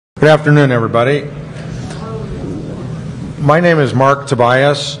Good afternoon, everybody. My name is Marc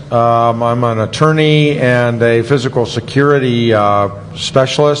Tobias. I'm an attorney and a physical security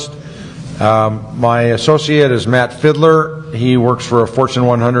specialist. My associate is AMatt Fiddler. He works for a Fortune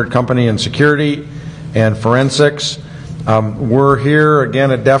 100 company in security and forensics. We're here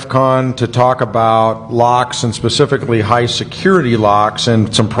again at DEF CON to talk about locks, and specifically high security locks,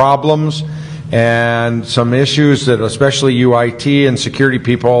 and some problems and some issues that especially UIT and security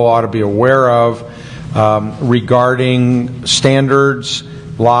people ought to be aware of regarding standards,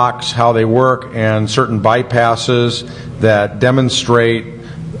 locks, how they work, and certain bypasses that demonstrate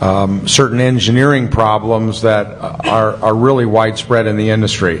certain engineering problems that are really widespread in the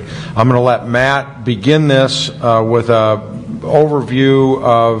industry. I'm going to let Matt begin this with an overview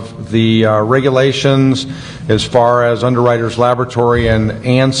of the regulations as far as Underwriters Laboratory and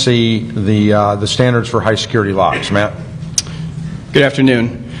ANSI, the standards for high security locks. Matt? Good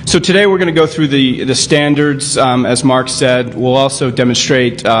afternoon. So today we're going to go through the standards, as Marc said. We'll also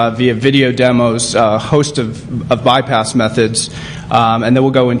demonstrate via video demos a host of bypass methods, and then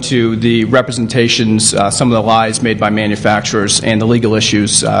we'll go into the representations, some of the lies made by manufacturers, and the legal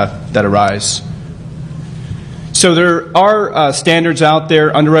issues that arise. So there are standards out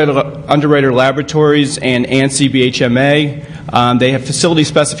there, Underwriter Laboratories and ANSI BHMA. They have facility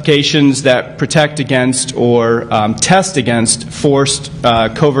specifications that protect against or test against forced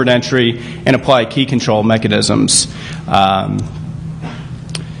covert entry and apply key control mechanisms.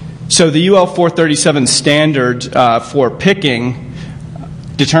 So the UL 437 standard for picking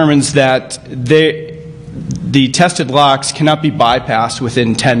determines that the tested locks cannot be bypassed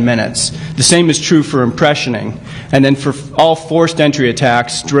within 10 minutes. The same is true for impressioning. And then for all forced entry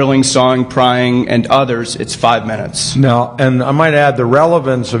attacks, drilling, sawing, prying, and others, it's 5 minutes. Now, and I might add the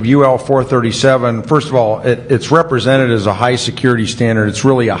relevance of UL 437, first of all, it's represented as a high security standard. It's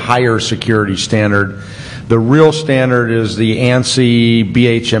really a higher security standard. The real standard is the ANSI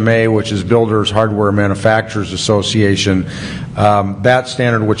BHMA, which is Builders Hardware Manufacturers Association. That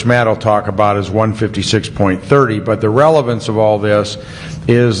standard, which Matt will talk about, is 156.30. But the relevance of all this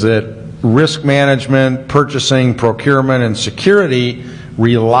is that risk management, purchasing, procurement, and security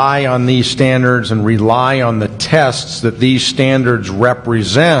rely on these standards and rely on the tests that these standards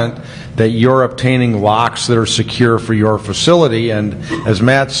represent, that you're obtaining locks that are secure for your facility. And as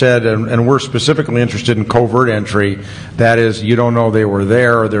Matt said, and we're specifically interested in covert entry, that is, you don't know they were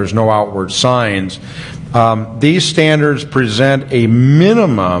there, or there's no outward signs. These standards present a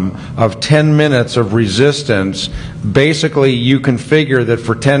minimum of 10 minutes of resistance. Basically, you can figure that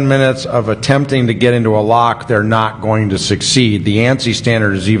for 10 minutes of attempting to get into a lock, they're not going to succeed. The ANSI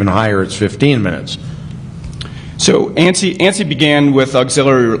standard is even higher. It's 15 minutes. So ANSI began with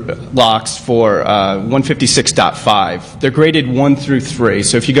auxiliary locks for 156.5. They're graded 1 through 3.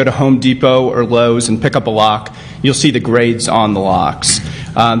 So if you go to Home Depot or Lowe's and pick up a lock, you'll see the grades on the locks.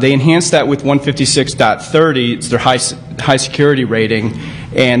 They enhanced that with 156.30. It's their high security rating,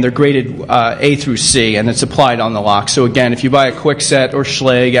 and they're graded A through C, and it's applied on the lock. So again, if you buy a Kwikset or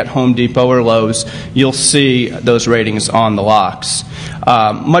Schlage at Home Depot or Lowe's, you'll see those ratings on the locks.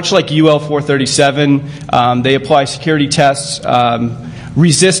 Much like UL 437, they apply security tests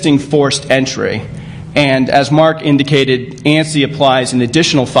resisting forced entry. And as Marc indicated, ANSI applies an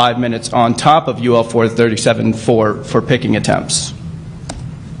additional 5 minutes on top of UL 437 for picking attempts.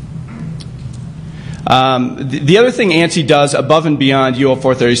 The other thing ANSI does above and beyond UL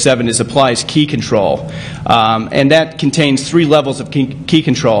 437 is applies key control. And that contains 3 levels of key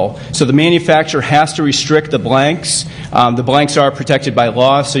control. So the manufacturer has to restrict the blanks. The blanks are protected by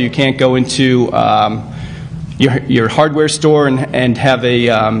law, so you can't go into your hardware store and have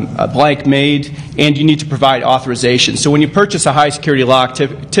a blank made, and you need to provide authorization. So when you purchase a high security lock,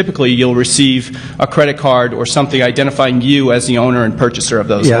 typically you'll receive a credit card or something identifying you as the owner and purchaser of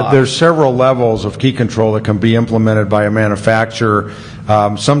those locks. There's several levels of key control that can be implemented by a manufacturer.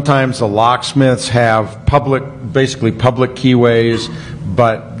 Sometimes the locksmiths have basically public keyways,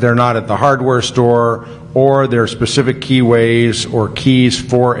 but they're not at the hardware store, or they're specific keyways or keys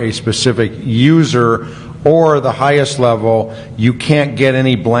for a specific user. Or the highest level, you can't get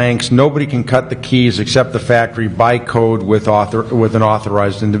any blanks. Nobody can cut the keys except the factory by code with an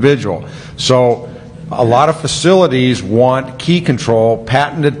authorized individual. So a lot of facilities want key control,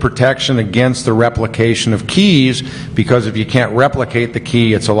 patented protection against the replication of keys, because if you can't replicate the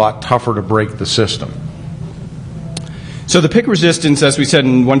key, it's a lot tougher to break the system. So the pick resistance, as we said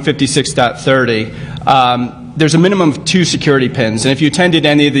in 156.30, there's a minimum of 2 security pins. And if you attended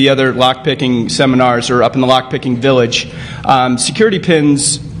any of the other lockpicking seminars or up in the lockpicking village, security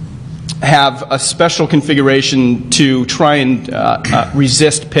pins have a special configuration to try and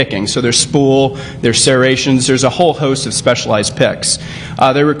resist picking. So there's spool, there's serrations, there's a whole host of specialized picks.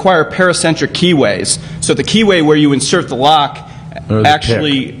 They require paracentric keyways. So the keyway where you insert the lock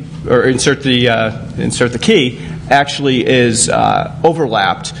actually, or insert the key, actually is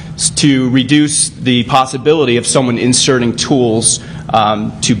overlapped to reduce the possibility of someone inserting tools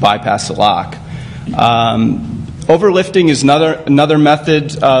to bypass the lock. Overlifting is another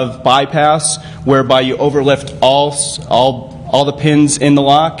method of bypass whereby you overlift all the pins in the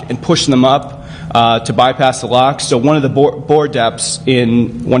lock and push them up to bypass the lock. So one of the bore depths in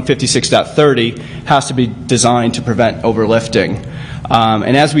 156.30 has to be designed to prevent overlifting.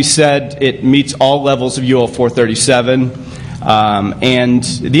 And as we said, it meets all levels of UL 437. And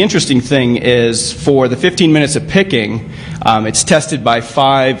the interesting thing is for the 15 minutes of picking, it's tested by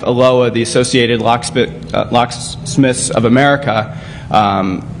 5 ALOA, the Associated Locksmiths of America,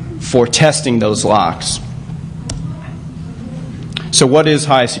 for testing those locks. So what is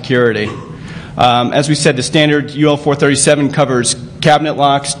high security? As we said, the standard UL 437 covers cabinet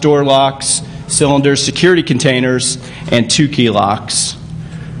locks, door locks, cylinders, security containers, and 2-key locks.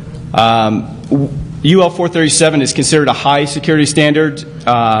 UL 437 is considered a high security standard.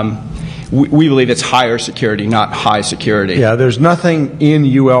 We believe it's higher security, not high security. Yeah, there's nothing in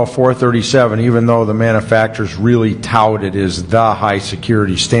UL 437, even though the manufacturers really tout it as the high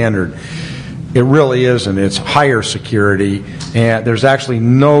security standard. It really isn't. It's higher security, and there's actually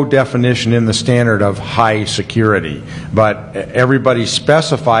no definition in the standard of high security. But everybody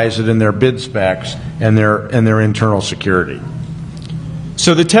specifies it in their bid specs and their internal security.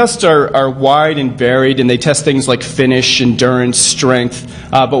 So the tests are wide and varied, and they test things like finish, endurance, strength.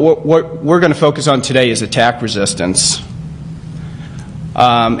 But what we're going to focus on today is attack resistance.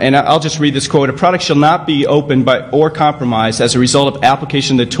 And I'll just read this quote. A product shall not be opened or compromised as a result of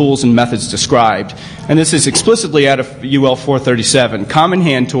application of the tools and methods described. And this is explicitly out of UL 437. Common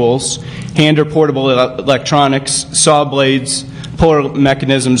hand tools, hand or portable electronics, saw blades, puller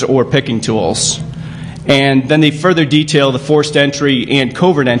mechanisms, or picking tools. And then they further detail the forced entry and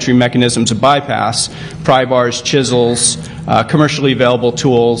covert entry mechanisms of bypass, pry bars, chisels, commercially available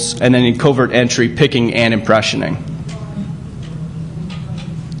tools, and then in covert entry, picking and impressioning.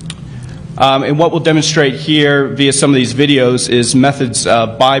 And what we'll demonstrate here via some of these videos is methods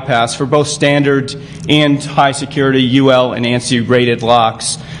of bypass for both standard and high security UL and ANSI rated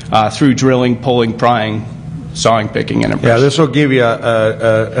locks through drilling, pulling, prying, sawing, picking, and impressioning. Yeah, this will give you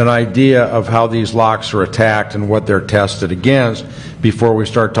an idea of how these locks are attacked and what they're tested against before we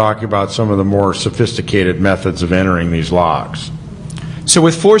start talking about some of the more sophisticated methods of entering these locks. So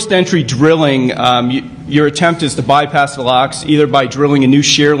with forced entry drilling, your attempt is to bypass the locks either by drilling a new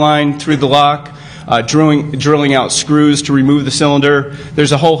shear line through the lock, drilling out screws to remove the cylinder.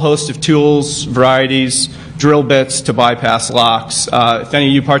 There's a whole host of tools, varieties, drill bits to bypass locks. If any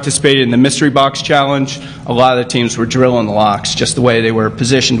of you participated in the mystery box challenge, a lot of the teams were drilling the locks just the way they were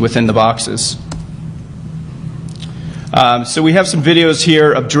positioned within the boxes. So we have some videos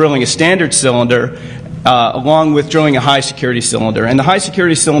here of drilling a standard cylinder along with drilling a high security cylinder. And the high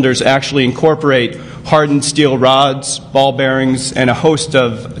security cylinders actually incorporate hardened steel rods, ball bearings, and a host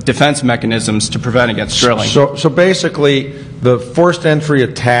of defense mechanisms to prevent against drilling. So basically, the forced entry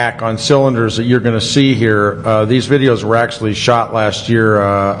attack on cylinders that you're going to see here, these videos were actually shot last year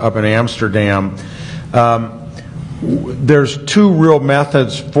up in Amsterdam. There's 2 real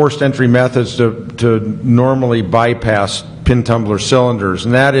methods, forced entry methods, to normally bypass pin tumbler cylinders,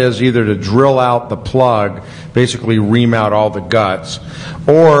 and that is either to drill out the plug, basically ream out all the guts,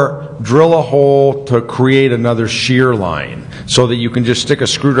 or drill a hole to create another shear line so that you can just stick a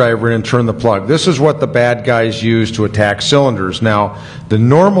screwdriver in and turn the plug. This is what the bad guys use to attack cylinders. Now, the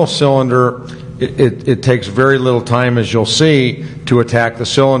normal cylinder, it takes very little time, as you'll see, to attack the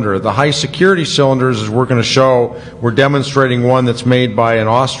cylinder. The high security cylinders, as we're going to show, we're demonstrating one that's made by an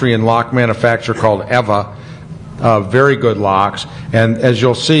Austrian lock manufacturer called EVA. Very good locks, and as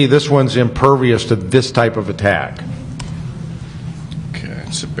you'll see, this one's impervious to this type of attack. Okay,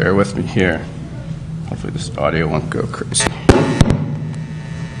 so bear with me here. Hopefully this audio won't go crazy.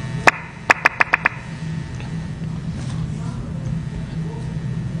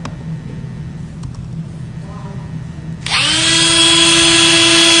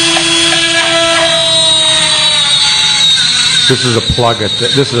 This is a plug.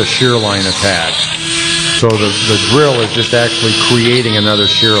 This is a shear line attack. So the drill is just actually creating another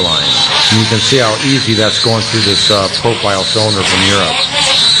shear line. And you can see how easy that's going through this profile cylinder from Europe.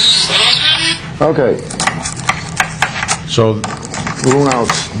 Okay. So rule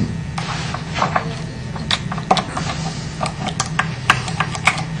out.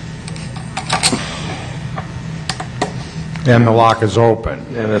 And the lock is open.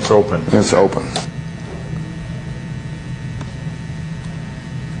 And it's open. It's open.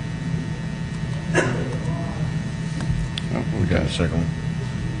 We got a second one.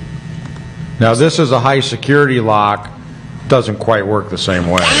 Now this is a high security lock. Doesn't quite work the same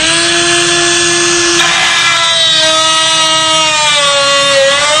way.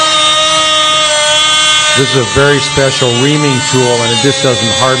 This is a very special reaming tool, and it just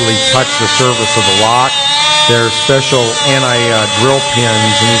doesn't hardly touch the surface of the lock. There's special anti-drill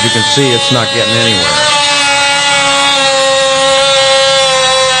pins, and as you can see, it's not getting anywhere.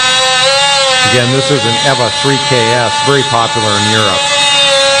 Again, this is an EVA 3KS, very popular in Europe.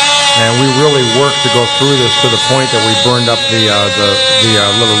 And we really worked to go through this to the point that we burned up the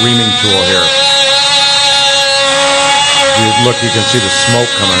little reaming tool here. Look, you can see the smoke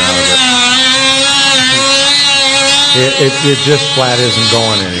coming out of it. It just flat isn't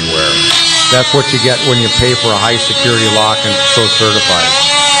going anywhere. That's what you get when you pay for a high security lock and it's so certified.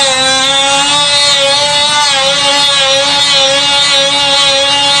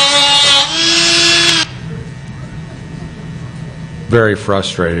 Very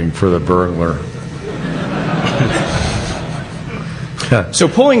frustrating for the burglar. So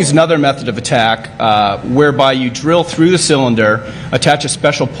pulling is another method of attack whereby you drill through the cylinder, attach a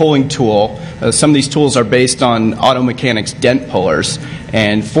special pulling tool. Some of these tools are based on auto mechanics dent pullers,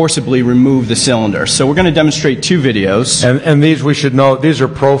 and forcibly remove the cylinder. So we're going to demonstrate two videos. And these, we should note, these are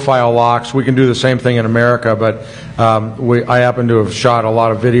profile locks. We can do the same thing in America, but I happen to have shot a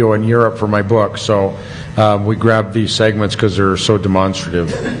lot of video in Europe for my book, so we grabbed these segments because they're so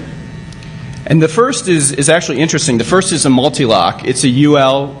demonstrative. And the first is actually interesting. The first is a multi-lock. It's a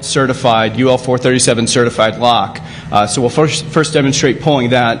UL certified, UL 437 certified lock. So we'll first demonstrate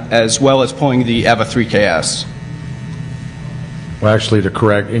pulling that as well as pulling the EVA 3KS. Well, actually, to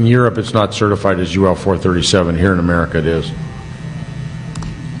correct, in Europe it's not certified as UL 437. Here in America it is.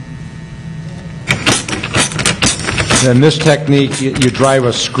 And this technique, you drive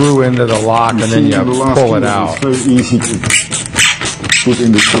a screw into the lock and then you pull it out. It's very easy to put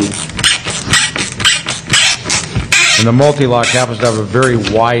in the screw. And the multi-lock happens to have a very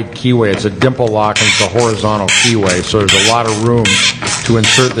wide keyway. It's a dimple lock and it's a horizontal keyway, so there's a lot of room to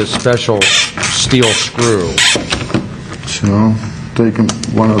insert this special steel screw. So, take them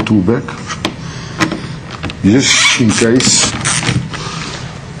one or two back, just in case.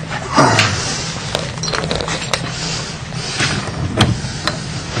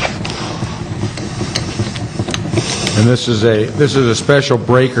 And this is a special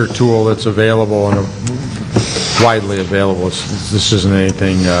breaker tool that's available and widely available. This isn't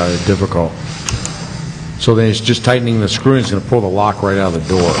anything difficult. So then it's just tightening the screw and it's going to pull the lock right out of the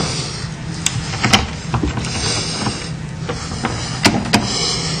door.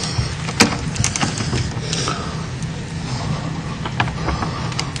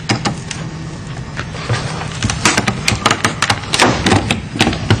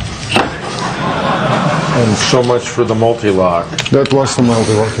 And so much for the multi-lock. That was the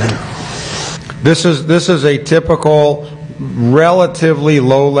multi-lock. Yeah. This is a typical, relatively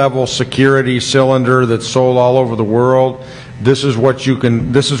low-level security cylinder that's sold all over the world. This is what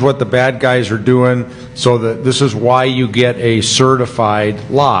the bad guys are doing. So that this is why you get a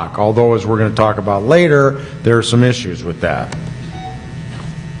certified lock. Although, as we're going to talk about later, there are some issues with that.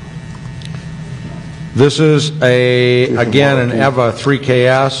 This is again an EVA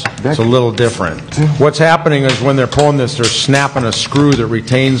 3KS. It's a little different. What's happening is when they're pulling this, they're snapping a screw that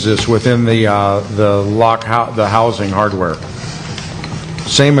retains this within the housing hardware.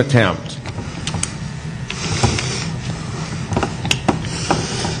 Same attempt.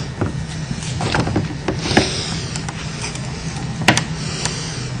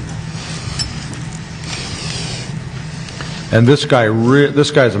 And this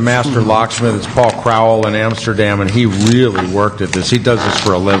guy's a master locksmith. It's Paul Crowell in Amsterdam, and he really worked at this. He does this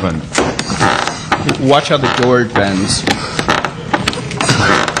for a living. Watch how the door bends.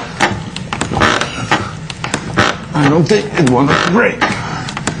 I don't think it wants to break.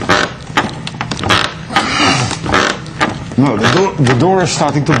 No, the door is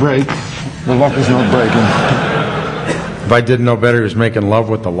starting to break. The lock is not breaking. If I didn't know better, he was making love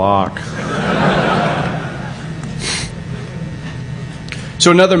with the lock. So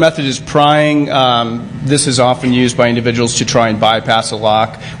another method is prying. This is often used by individuals to try and bypass a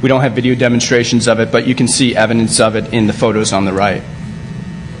lock. We don't have video demonstrations of it, but you can see evidence of it in the photos on the right.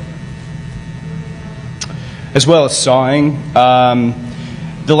 As well as sawing.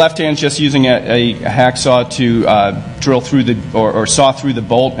 The left hand is just using a hacksaw to drill through or saw through the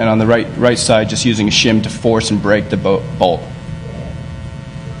bolt, and on the right side just using a shim to force and break the bolt.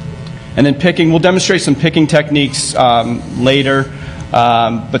 And then picking, we'll demonstrate some picking techniques later,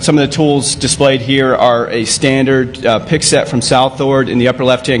 but some of the tools displayed here are a standard pick set from Southord. In the upper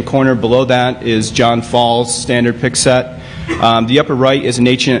left-hand corner below that is John Fall's standard pick set. The upper right is an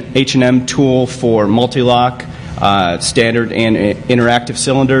H&M tool for multi-lock, standard and interactive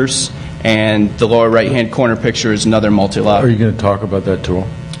cylinders. And the lower right-hand corner picture is another multi-lock. Are you going to talk about that tool?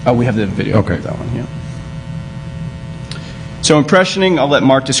 Oh, we have the video. Okay. Of that one, yeah. So impressioning, I'll let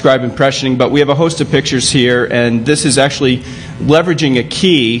Mark describe impressioning, but we have a host of pictures here, and this is actually leveraging a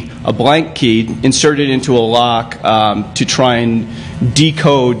key, a blank key, inserted into a lock to try and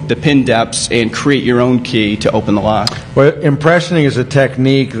decode the pin depths and create your own key to open the lock. Well, impressioning is a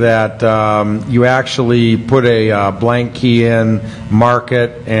technique that you actually put a blank key in, mark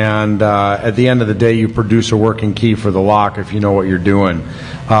it, and at the end of the day you produce a working key for the lock if you know what you're doing.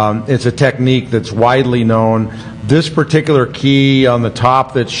 It's a technique that's widely known. This particular key on the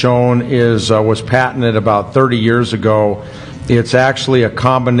top that's shown was patented about 30 years ago. It's actually a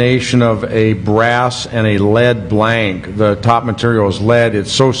combination of a brass and a lead blank. The top material is lead.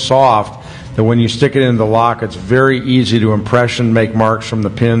 It's so soft that when you stick it in the lock, it's very easy to impression, make marks from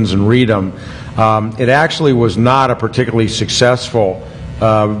the pins, and read them. It actually was not a particularly successful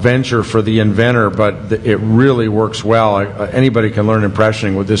venture for the inventor, but it really works well. Anybody can learn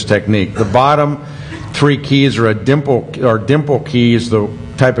impressioning with this technique. The bottom three keys are dimple keys, the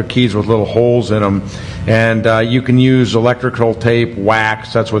type of keys with little holes in them, and you can use electrical tape,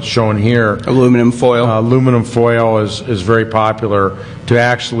 wax, that's what's shown here. Aluminum foil. Aluminum foil is very popular to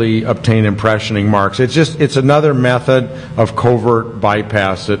actually obtain impressioning marks. It's another method of covert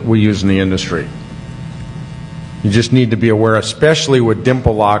bypass that we use in the industry. You just need to be aware, especially with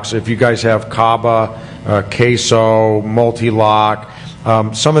dimple locks. If you guys have Kaba, queso, multi-lock,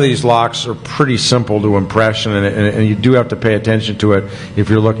 some of these locks are pretty simple to impression, and you do have to pay attention to it if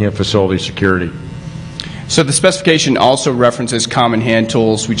you're looking at facility security. So the specification also references common hand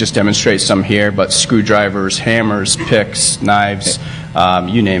tools. We just demonstrate some here, but screwdrivers, hammers, picks, knives,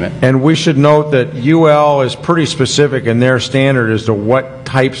 you name it. And we should note that UL is pretty specific in their standard as to what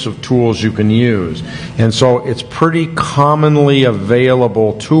types of tools you can use. And so it's pretty commonly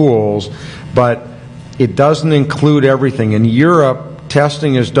available tools, but it doesn't include everything. In Europe,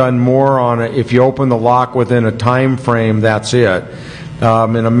 testing is done more on if you open the lock within a time frame, that's it.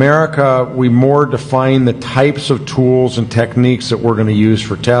 In America, we more define the types of tools and techniques that we're going to use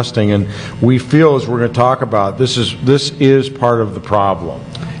for testing, and we feel, as we're going to talk about, this is part of the problem.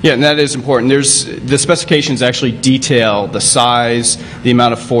 Yeah, and that is important. The specifications actually detail the size, the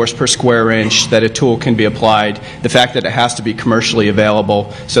amount of force per square inch that a tool can be applied, the fact that it has to be commercially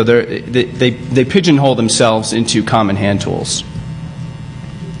available. So they pigeonhole themselves into common hand tools.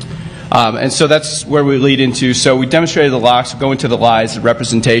 And so that's where we lead into. So we demonstrated the locks, go into the lies, the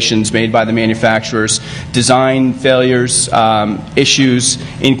representations made by the manufacturers, design failures, issues,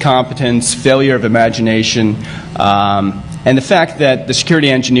 incompetence, failure of imagination, and the fact that the security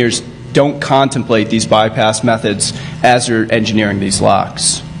engineers don't contemplate these bypass methods as they're engineering these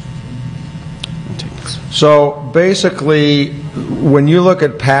locks. So basically, when you look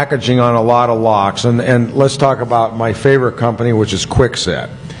at packaging on a lot of locks, and let's talk about my favorite company, which is Kwikset.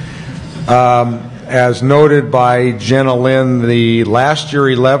 As noted by Jenna Lynn, the last year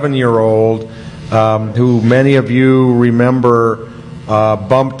 11-year-old, who many of you remember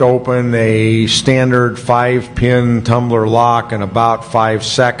bumped open a standard 5-pin tumbler lock in about 5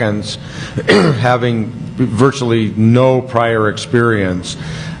 seconds, having virtually no prior experience.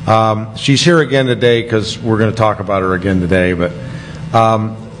 She's here again today because we're going to talk about her again today, but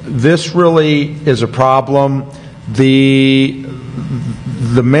this really is a problem.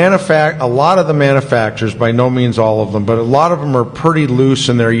 A lot of the manufacturers, by no means all of them, but a lot of them are pretty loose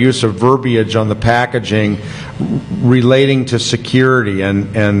in their use of verbiage on the packaging relating to security.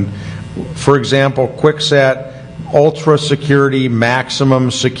 And for example, Kwikset, ultra security,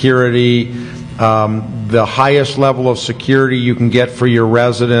 maximum security, the highest level of security you can get for your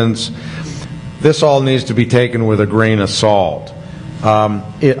residents. This all needs to be taken with a grain of salt.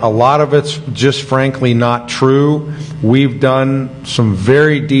 A lot of it's just frankly not true. We've done some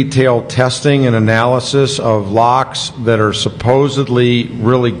very detailed testing and analysis of locks that are supposedly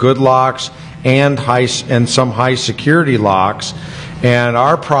really good locks and some high security locks. And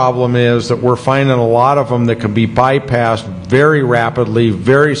our problem is that we're finding a lot of them that can be bypassed very rapidly,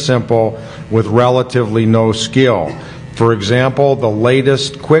 very simple, with relatively no skill. For example, the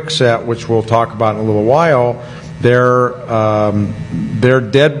latest Kwikset, which we'll talk about in a little while, their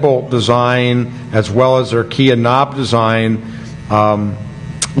deadbolt design, as well as their key and knob design,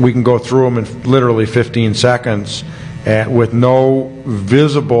 we can go through them in literally 15 seconds. with no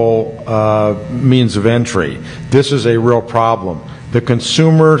visible means of entry. This is a real problem. The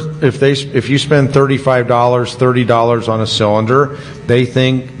consumer, if you spend $35, $30 on a cylinder, they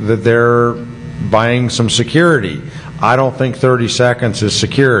think that they're buying some security. I don't think 30 seconds is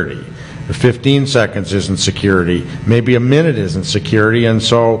security. 15 seconds isn't security. Maybe a minute isn't security. And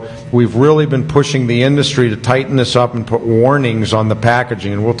so we've really been pushing the industry to tighten this up and put warnings on the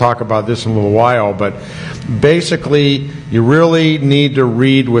packaging. And we'll talk about this in a little while. But basically, you really need to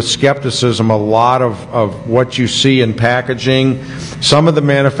read with skepticism a lot of what you see in packaging. Some of the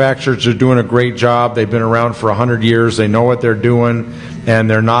manufacturers are doing a great job. They've been around for 100 years. They know what they're doing. And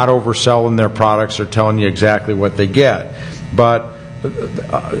they're not overselling their products. They're telling you exactly what they get. But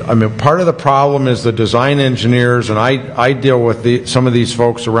I mean, part of the problem is the design engineers, and I deal with some of these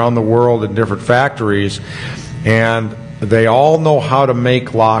folks around the world in different factories, and they all know how to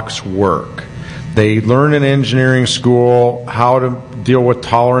make locks work. They learn in engineering school how to deal with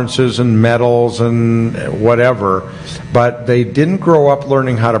tolerances and metals and whatever, but they didn't grow up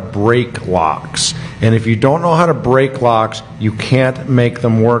learning how to break locks. And if you don't know how to break locks, you can't make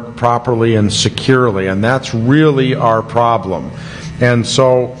them work properly and securely, and that's really our problem. And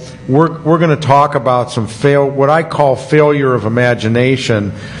so we're going to talk about some what I call failure of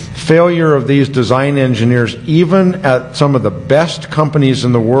imagination, failure of these design engineers, even at some of the best companies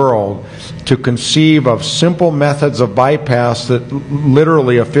in the world, to conceive of simple methods of bypass that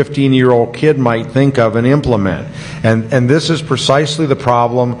literally a 15-year-old kid might think of and implement. And this is precisely the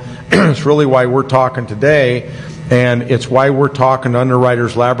problem. It's really why we're talking today. And it's why we're talking to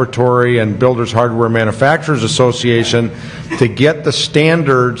Underwriters Laboratory and Builders Hardware Manufacturers Association to get the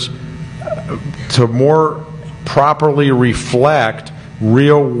standards to more properly reflect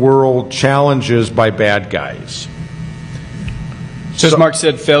real-world challenges by bad guys. So as Mark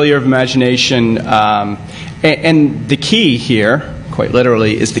said, failure of imagination. And the key here, quite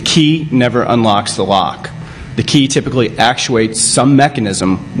literally, is the key never unlocks the lock. The key typically actuates some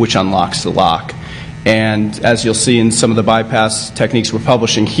mechanism which unlocks the lock. And as you'll see in some of the bypass techniques we're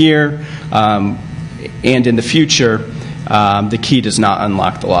publishing here and in the future, the key does not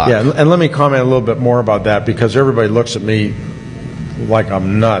unlock the lock. Yeah, and let me comment a little bit more about that, because everybody looks at me like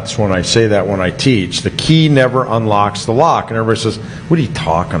I'm nuts when I say that when I teach. The key never unlocks the lock. And everybody says, what are you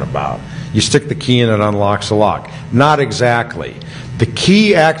talking about? You stick the key in and it unlocks the lock. Not exactly. The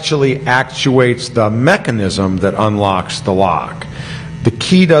key actually actuates the mechanism that unlocks the lock. The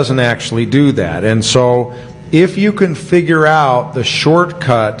key doesn't actually do that. And so if you can figure out the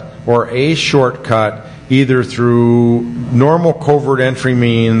shortcut or a shortcut either through normal covert entry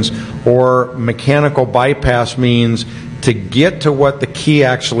means or mechanical bypass means to get to what the key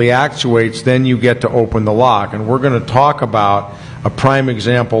actually actuates, then you get to open the lock. And we're going to talk about a prime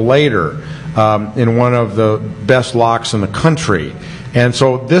example later in one of the best locks in the country. And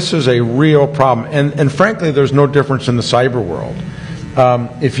so this is a real problem. And frankly, there's no difference in the cyber world.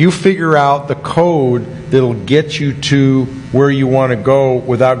 If you figure out the code that'll get you to where you want to go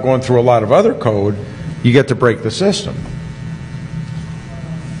without going through a lot of other code, you get to break the system.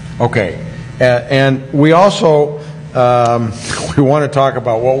 Okay, and we also we want to talk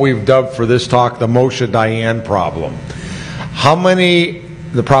about what we've dubbed for this talk the Moshe Dayan problem. How many,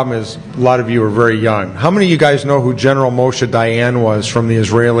 the problem is a lot of you are very young, how many of you guys know who General Moshe Dayan was from the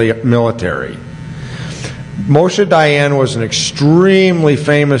Israeli military? Moshe Dayan was an extremely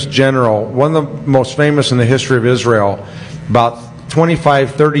famous general, one of the most famous in the history of Israel, about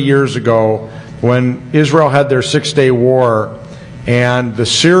 25, 30 years ago when Israel had their Six-Day War and the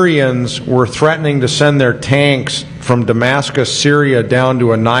Syrians were threatening to send their tanks from Damascus, Syria, down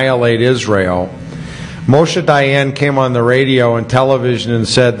to annihilate Israel. Moshe Dayan came on the radio and television and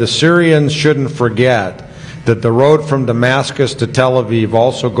said the Syrians shouldn't forget that the road from Damascus to Tel Aviv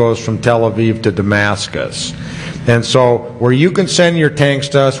also goes from Tel Aviv to Damascus. And so where you can send your tanks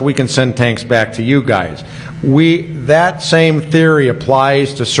to us, we can send tanks back to you guys. That same theory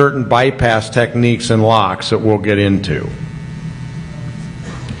applies to certain bypass techniques and locks that we'll get into.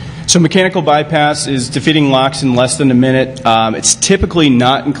 So mechanical bypass is defeating locks in less than a minute. It's typically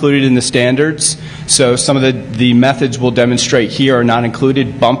not included in the standards. So some of the methods we'll demonstrate here are not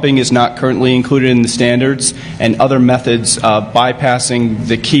included. Bumping is not currently included in the standards, and other methods of bypassing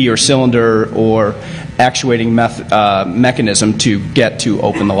the key or cylinder or actuating mechanism to get to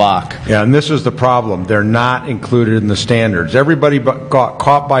open the lock. Yeah, and this is the problem. They're not included in the standards. Everybody got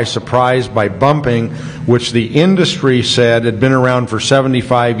caught by surprise by bumping, which the industry said had been around for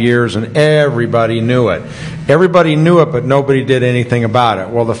 75 years, and everybody knew it. Everybody knew it, but nobody did anything about it.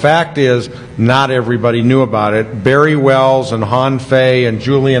 Well, the fact is, not everybody knew about it. Barry Wells and Han Fei and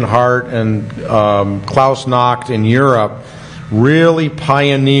Julian Hart and Klaus Nacht in Europe really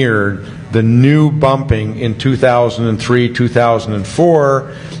pioneered the new bumping in 2003,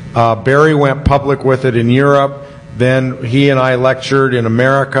 2004. Barry went public with it in Europe. Then he and I lectured in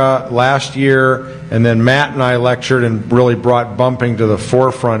America last year, and then Matt and I lectured and really brought bumping to the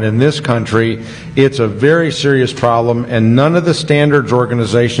forefront in this country. It's a very serious problem, and none of the standards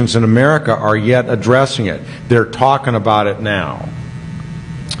organizations in America are yet addressing it. They're talking about it now.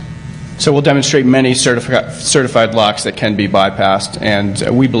 So we'll demonstrate many certified locks that can be bypassed,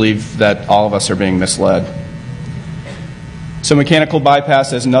 and we believe that all of us are being misled. So mechanical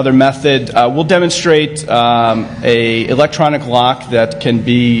bypass is another method. We'll demonstrate a electronic lock that can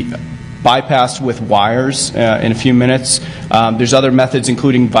be bypassed with wires in a few minutes. There's other methods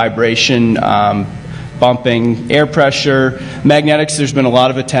including vibration, bumping, air pressure, magnetics. There's been a lot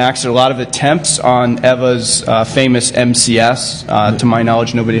of attacks. There are a lot of attempts on EVA's famous MCS. To my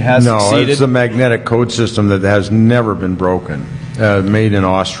knowledge, nobody has succeeded. No, it's a magnetic code system that has never been broken, made in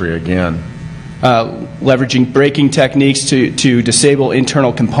Austria again. Leveraging braking techniques to disable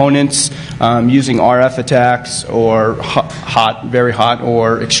internal components, using RF attacks or very hot,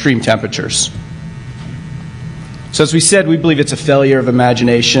 or extreme temperatures. So as we said, we believe it's a failure of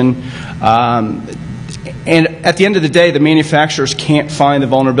imagination. And at the end of the day, the manufacturers can't find the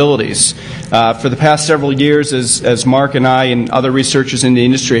vulnerabilities. For the past several years, as Mark and I and other researchers in the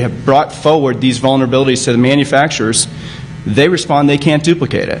industry have brought forward these vulnerabilities to the manufacturers, they respond they can't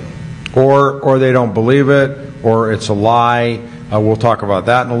duplicate it. Or they don't believe it, or it's a lie. We'll talk about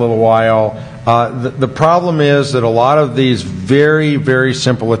that in a little while. The problem is that a lot of these very, very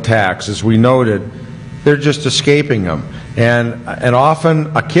simple attacks, as we noted, they're just escaping them. And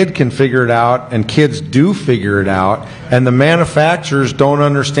often a kid can figure it out, and kids do figure it out, and the manufacturers don't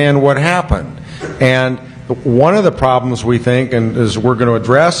understand what happened. And one of the problems we think, and as we're going to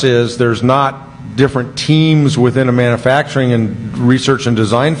address, is there's not different teams within a manufacturing and research and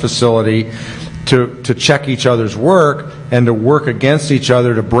design facility to check each other's work and to work against each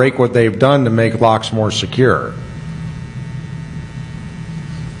other to break what they've done to make locks more secure.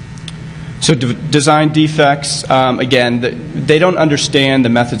 So design defects, again, they don't understand the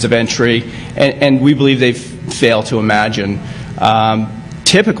methods of entry, and we believe they've failed to imagine.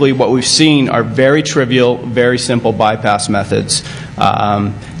 Typically, what we've seen are very trivial, very simple bypass methods.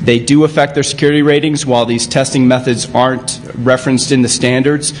 They do affect their security ratings. While these testing methods aren't referenced in the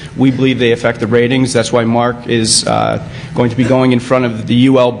standards, we believe they affect the ratings. That's why Mark is going to be going in front of the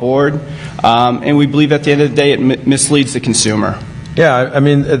UL board. And we believe at the end of the day it misleads the consumer. Yeah, I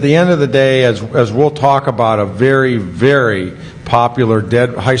mean, at the end of the day, as we'll talk about a very, very popular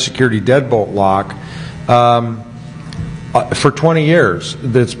high-security deadbolt lock, for 20 years,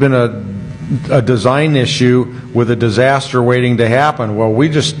 it's been a design issue with a disaster waiting to happen. Well,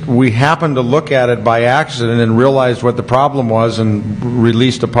 we happened to look at it by accident and realized what the problem was and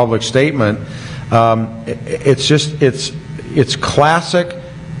released a public statement. It's classic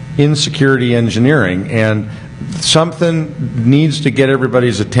insecurity engineering, and something needs to get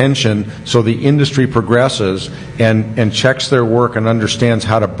everybody's attention so the industry progresses and checks their work and understands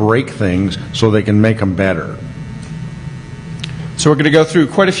how to break things so they can make them better. So we're going to go through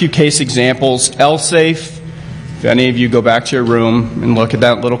quite a few case examples. L-Safe, if any of you go back to your room and look at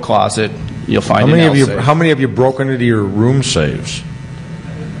that little closet, you'll find an L-Safe. How many of you broke into your room safes?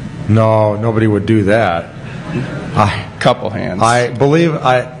 No, nobody would do that. Couple hands. I believe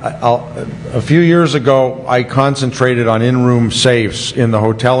a few years ago I concentrated on in-room safes in the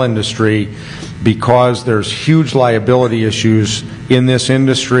hotel industry because there's huge liability issues in this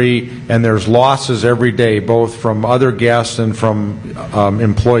industry, and there's losses every day, both from other guests and from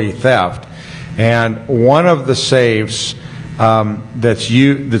employee theft. And one of the safes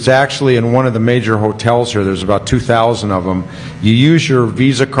that's actually in one of the major hotels here, there's about 2,000 of them, you use your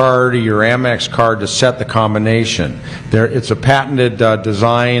Visa card or your Amex card to set the combination. It's a patented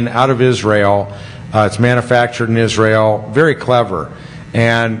design out of Israel. It's manufactured in Israel. Very clever.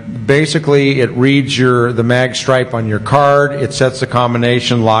 And basically it reads the mag stripe on your card, it sets the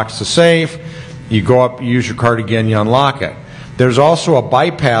combination, locks the safe, you go up, you use your card again, you unlock it. There's also a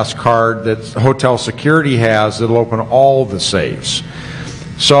bypass card that hotel security has that will open all the safes.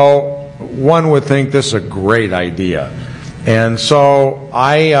 So one would think this is a great idea. And so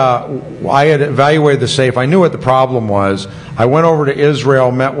I had evaluated the safe. I knew what the problem was. I went over to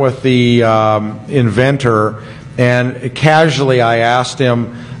Israel, met with the inventor, and casually I asked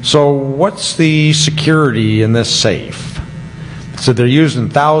him, so what's the security in this safe? So they're using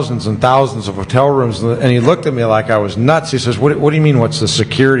thousands and thousands of hotel rooms, and he looked at me like I was nuts. He says, what do you mean, what's the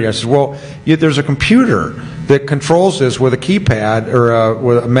security? I said, well, there's a computer that controls this with a keypad or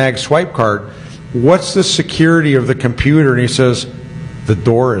with a mag swipe card. What's the security of the computer? And he says, the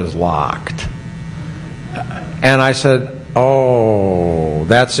door is locked. And I said, oh,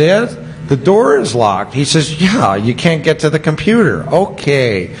 that's it? The door is locked. He says, yeah, you can't get to the computer.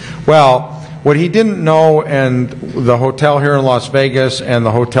 Okay. Well, what he didn't know, and the hotel here in Las Vegas and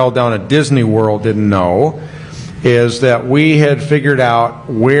the hotel down at Disney World didn't know, is that we had figured out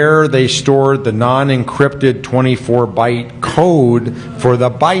where they stored the non-encrypted 24-byte code for the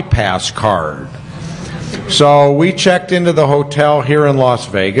bypass card. So we checked into the hotel here in Las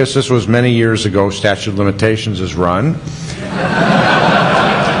Vegas. This was many years ago. Statute of limitations is run.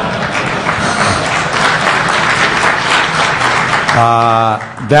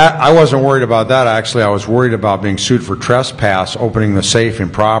 That I wasn't worried about that. Actually, I was worried about being sued for trespass, opening the safe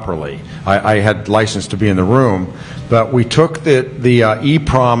improperly. I had license to be in the room, but we took the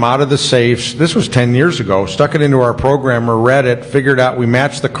EEPROM out of the safes. This was 10 years ago. Stuck it into our programmer, read it, figured out we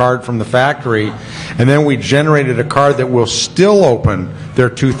matched the card from the factory, and then we generated a card that will still open their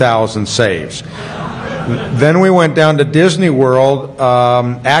 2,000 safes. Then we went down to Disney World,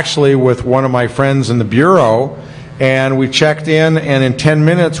 actually with one of my friends in the bureau. And we checked in, and in 10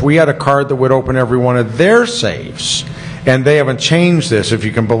 minutes, we had a card that would open every one of their safes. And they haven't changed this, if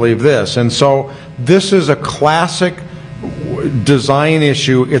you can believe this. And so this is a classic design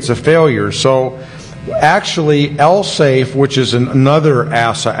issue. It's a failure. So actually, L-Safe, which is another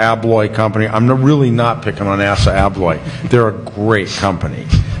ASA Abloy company, I'm really not picking on ASA Abloy. They're a great company.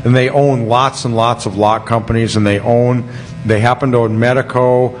 And they own lots and lots of lock companies, and they happen to own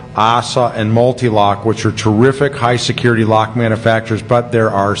Medico, ASA, and Multilock, which are terrific high-security lock manufacturers, but there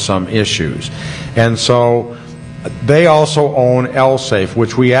are some issues. And so they also own L-Safe,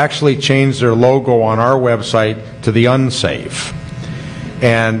 which we actually changed their logo on our website to the unsafe.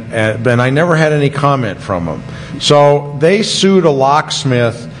 And I never had any comment from them. So they sued a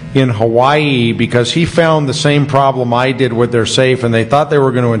locksmith in Hawaii because he found the same problem I did with their safe, and they thought they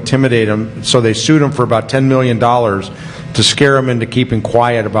were going to intimidate him, so they sued him for about $10 million to scare him into keeping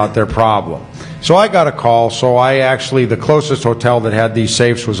quiet about their problem. So I got a call. So the closest hotel that had these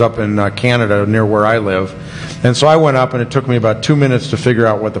safes was up in Canada near where I live. And so I went up, and it took me about 2 minutes to figure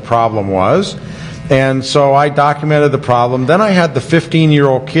out what the problem was. And so I documented the problem. Then I had the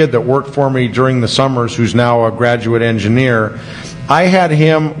 15-year-old kid that worked for me during the summers, who's now a graduate engineer. I had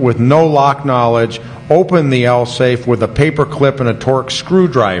him, with no lock knowledge, open the L-Safe with a paper clip and a Torx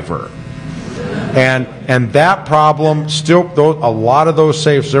screwdriver. And that problem, still, a lot of those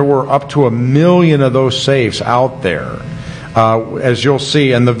safes, there were up to 1 million of those safes out there, as you'll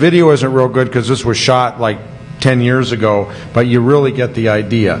see. And the video isn't real good because this was shot like 10 years ago, but you really get the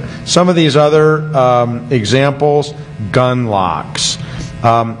idea. Some of these other examples, gun locks.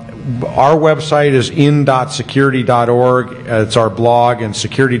 Our website is in.security.org. It's our blog, and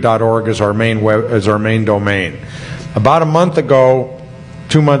security.org is our main domain. About a month ago,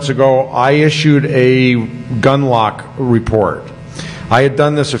 2 months ago, I issued a gun lock report. I had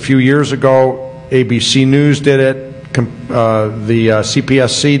done this a few years ago. ABC News did it. The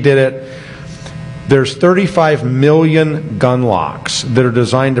CPSC did it. There's 35 million gun locks that are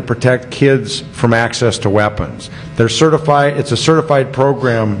designed to protect kids from access to weapons. They're certified. It's a certified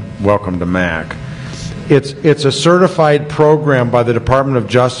program. Welcome to MAC. It's a certified program by the Department of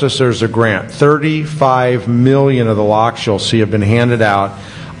Justice. There's a grant. 35 million of the locks you'll see have been handed out.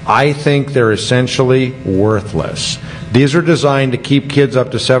 I think they're essentially worthless. These are designed to keep kids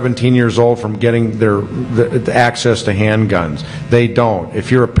up to 17 years old from getting the access to handguns. They don't. If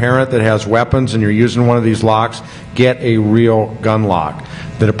you're a parent that has weapons and you're using one of these locks, get a real gun lock.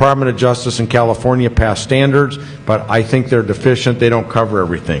 The Department of Justice in California passed standards, but I think they're deficient. They don't cover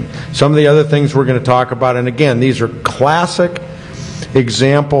everything. Some of the other things we're going to talk about, and again, these are classic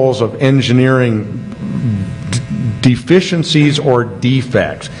examples of engineering deficiencies or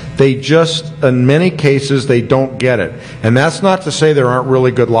defects. They just, in many cases, they don't get it. And that's not to say there aren't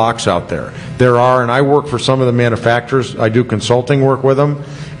really good locks out there. There are, and I work for some of the manufacturers. I do consulting work with them,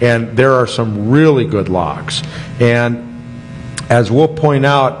 and there are some really good locks. And as we'll point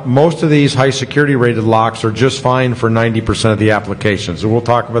out, most of these high security rated locks are just fine for 90% of the applications. And we'll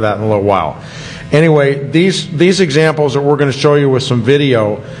talk about that in a little while. Anyway, these examples that we're going to show you with some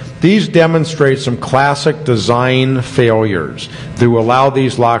video These demonstrate some classic design failures to allow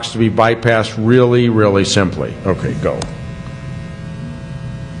these locks to be bypassed really, really simply. Okay, go.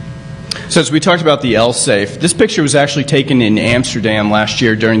 So as we talked about the L-Safe, this picture was actually taken in Amsterdam last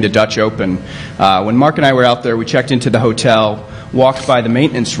year during the Dutch Open. When Mark and I were out there, we checked into the hotel, walked by the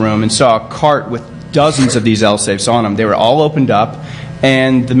maintenance room, and saw a cart with dozens of these L-Safes on them. They were all opened up,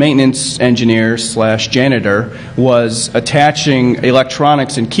 and the maintenance engineer slash janitor was attaching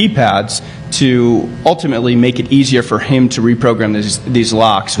electronics and keypads to ultimately make it easier for him to reprogram these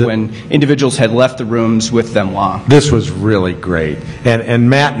locks when individuals had left the rooms with them locked. This was really great. And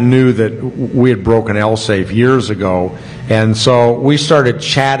Matt knew that we had broken L-Safe years ago, and so we started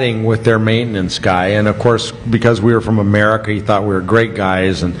chatting with their maintenance guy. And of course, because we were from America, he thought we were great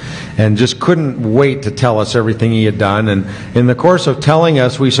guys and just couldn't wait to tell us everything he had done. And in the course of telling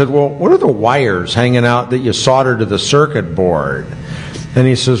us, we said, well, what are the wires hanging out that you soldered to the circuit board? And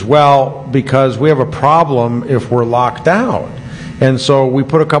he says, well, because we have a problem if we're locked out. And so we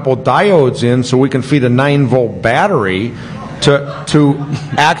put a couple diodes in so we can feed a 9-volt battery to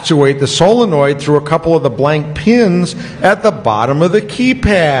actuate the solenoid through a couple of the blank pins at the bottom of the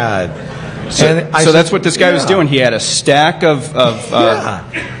keypad. So that's what this guy was doing. He had a stack of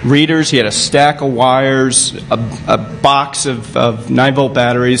readers, he had a stack of wires, a box of 9-volt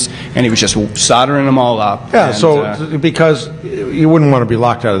batteries, and he was just soldering them all up. Yeah, and, so because you wouldn't want to be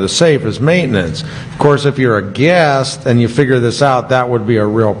locked out of the safe as maintenance. Of course, if you're a guest and you figure this out, that would be a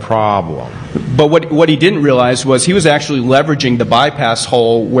real problem. But what he didn't realize was he was actually leveraging the bypass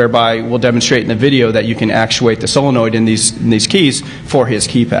hole, whereby we'll demonstrate in the video that you can actuate the solenoid in these keys for his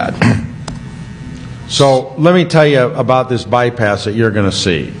keypad. So let me tell you about this bypass that you're going to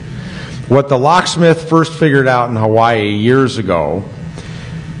see. What the locksmith first figured out in Hawaii years ago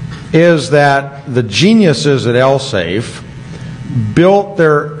is that the geniuses at L-Safe built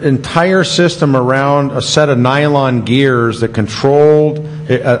their entire system around a set of nylon gears that controlled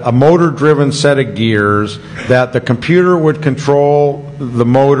a motor-driven set of gears that the computer would control the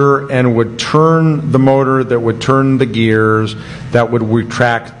motor and would turn the motor that would turn the gears that would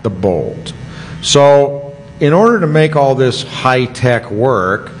retract the bolt. So in order to make all this high-tech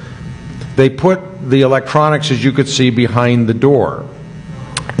work, they put the electronics, as you could see, behind the door.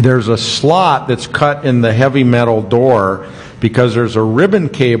 There's a slot that's cut in the heavy metal door because there's a ribbon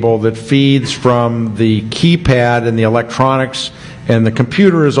cable that feeds from the keypad and the electronics, and the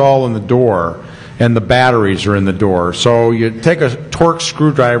computer is all in the door, and the batteries are in the door. So you take a Torx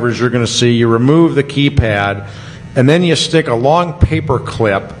screwdriver, as you're going to see, you remove the keypad, and then you stick a long paper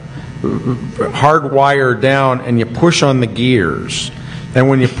clip hardwired down, and you push on the gears. And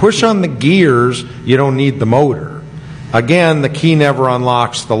when you push on the gears, you don't need the motor. Again, the key never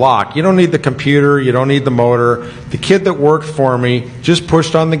unlocks the lock. You don't need the computer, you don't need the motor. The kid that worked for me just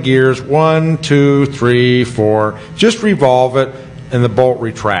pushed on the gears, 1, 2, 3, 4, just revolve it, and the bolt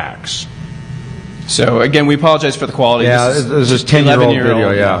retracts. So again, we apologize for the quality. Yeah, this is 10-year-old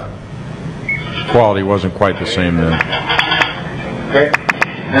video, yeah. Quality wasn't quite the same then. Okay.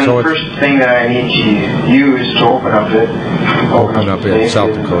 And so the first thing that I need to use to open up it,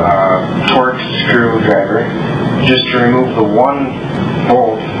 South Dakota. Torx screwdriver, just to remove the one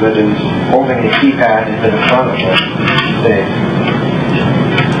bolt that is holding the keypad into the front of the safe.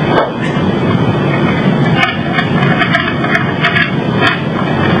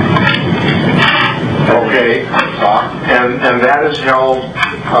 Okay, and that is held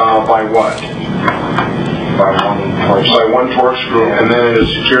by what? By one Torx screw, and then it is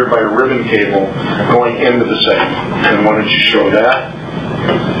secured by a ribbon cable going into the safe. And why don't you show that?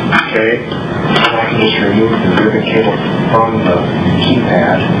 Okay. I can just remove the ribbon cable from the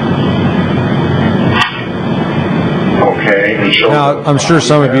keypad. Okay, and show. Now, I'm sure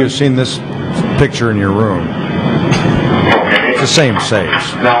some of you have seen this picture in your room. Okay. It's the same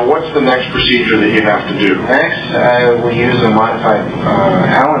safe. Now, what's the next procedure that you have to do? Next, I will use a modified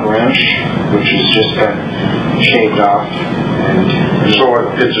Allen wrench, which has just been shaved off. And so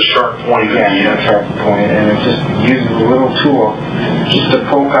it's a sharp point. Yeah, a sharp point, and it just uses a little tool just to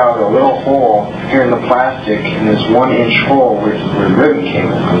poke out a little hole here in the plastic, in this 1-inch hole where the ribbon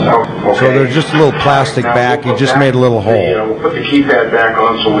cable comes out. Okay. So there's just a little plastic back. You just made a little hole. We'll put the keypad back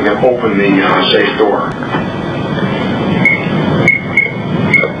on so we can open the safe door.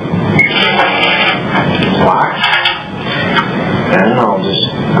 Locked. And I'll just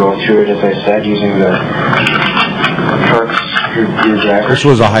go through it as I said using the Torx screwdriver. This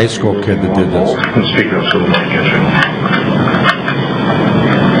was a high school kid that did this. And speak up so the mic gets you.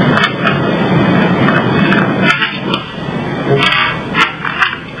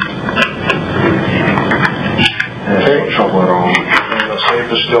 No trouble at all. And the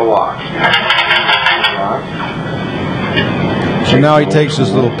safe is still locked. So now he takes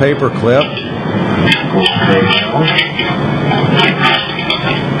his little paper clip.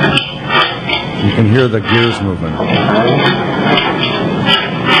 You can hear the gears moving.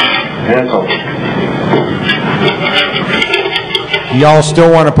 Y'all still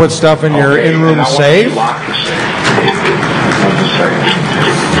want to put stuff in your in-room safe?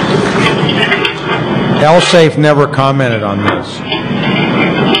 L-Safe never commented on this.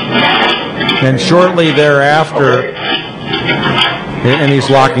 And shortly thereafter, and he's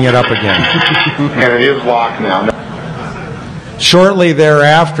locking it up again. And it is locked now. Shortly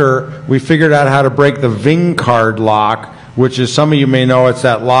thereafter, we figured out how to break the Ving card lock, which is, some of you may know, it's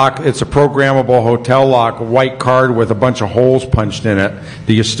that lock, it's a programmable hotel lock, a white card with a bunch of holes punched in it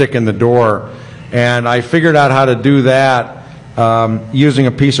that you stick in the door. And I figured out how to do that using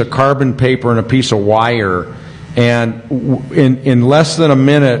a piece of carbon paper and a piece of wire. And in less than a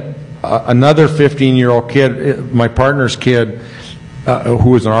minute, another 15-year-old kid, my partner's kid,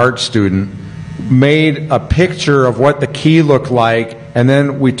 who was an art student, made a picture of what the key looked like, and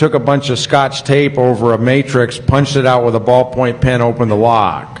then we took a bunch of Scotch tape over a matrix, punched it out with a ballpoint pen, opened the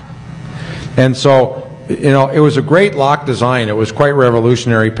lock. And so, you know, it was a great lock design. It was quite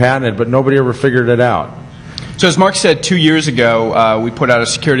revolutionary, patented, but nobody ever figured it out. So as Mark said, 2 years ago, we put out a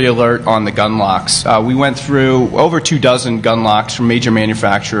security alert on the gun locks. We went through over 24 gun locks from major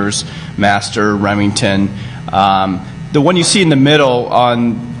manufacturers, Master, Remington. The one you see in the middle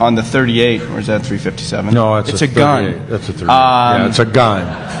on the 38, or is that 357? No, it's a gun. That's a 38. Yeah, it's a gun.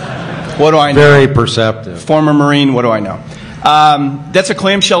 What do I know? Very perceptive. Former Marine, what do I know? That's a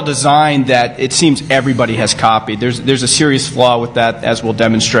clamshell design that it seems everybody has copied. There's a serious flaw with that, as we'll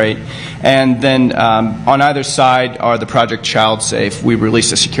demonstrate. And then on either side are the Project Child Safe. We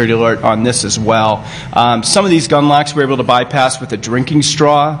released a security alert on this as well. Some of these gun locks we were able to bypass with a drinking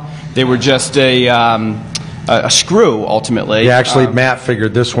straw. They were just a screw, ultimately. Yeah, actually, Matt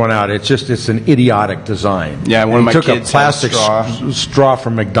figured this one out. It's an idiotic design. Yeah, one of my kids took a plastic straw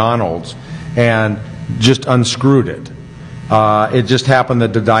from McDonald's and just unscrewed it. It just happened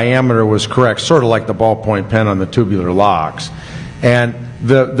that the diameter was correct, sort of like the ballpoint pen on the tubular locks. And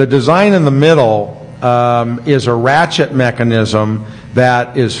the design in the middle is a ratchet mechanism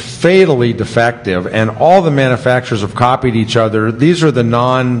that is fatally defective, and all the manufacturers have copied each other. These are the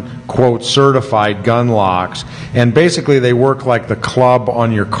non-quote certified gun locks, and basically they work like the club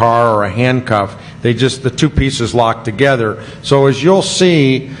on your car or a handcuff. They just, the two pieces lock together. So as you'll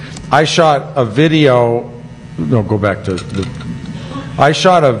see, I shot a video, no, go back to the, I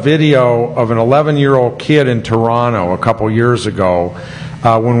shot a video of an 11-year-old kid in Toronto a couple years ago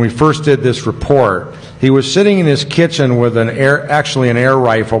when we first did this report. He was sitting in his kitchen with actually an air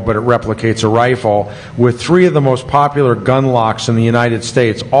rifle, but it replicates a rifle, with three of the most popular gun locks in the United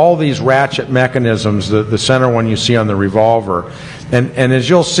States. All these ratchet mechanisms, the center one you see on the revolver. And as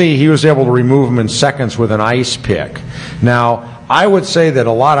you'll see, he was able to remove them in seconds with an ice pick. Now, I would say that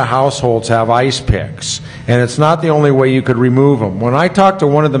a lot of households have ice picks, and it's not the only way you could remove them. When I talked to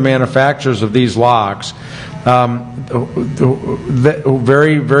one of the manufacturers of these locks,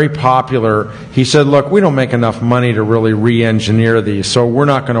 very, very popular, he said, look, we don't make enough money to really re-engineer these, so we're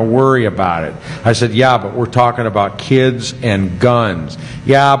not going to worry about it. I said, yeah, but we're talking about kids and guns.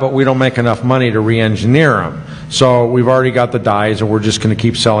 Yeah, but we don't make enough money to re-engineer them. So we've already got the dies, and we're just going to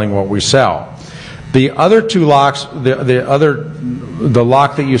keep selling what we sell. The other two locks, the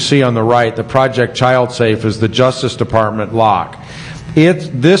lock that you see on the right, the Project Child Safe, is the Justice Department lock.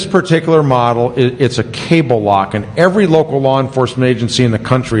 This particular model, it's a cable lock, and every local law enforcement agency in the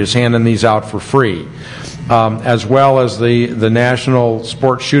country is handing these out for free, as well as the National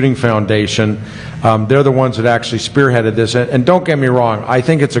Sports Shooting Foundation. They're the ones that actually spearheaded this. And don't get me wrong, I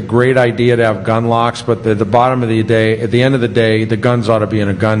think it's a great idea to have gun locks, but at the end of the day, the guns ought to be in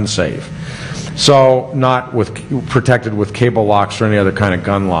a gun safe. So not protected with cable locks or any other kind of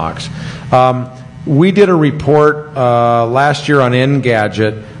gun locks. We did a report last year on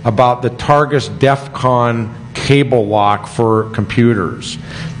Engadget about the Targus DEFCON cable lock for computers,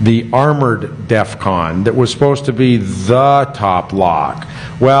 the armored DEFCON that was supposed to be the top lock.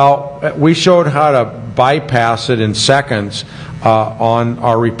 Well, we showed how to bypass it in seconds on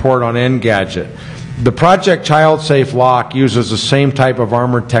our report on Engadget. The Project Child Safe lock uses the same type of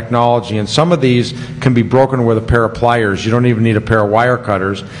armored technology, and some of these can be broken with a pair of pliers. You don't even need a pair of wire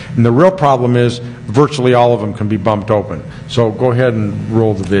cutters. And the real problem is virtually all of them can be bumped open. So go ahead and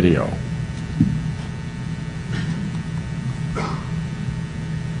roll the video.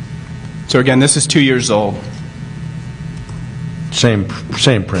 So again, this is 2 years old. Same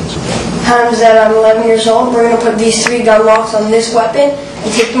principle. Times that I'm 11 years old, we're going to put these three gun locks on this weapon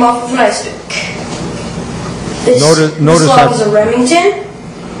and take them off with an ice pick. Notice this lock that- is a Remington.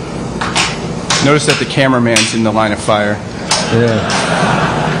 Notice that the cameraman's in the line of fire. Yeah.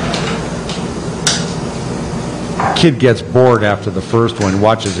 Kid gets bored after the first one.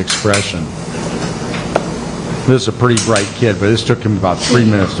 Watch his expression. This is a pretty bright kid, but this took him about 3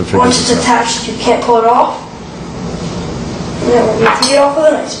 minutes to figure Once it's this out. attached, you can't pull it off. And then we'll need to get off with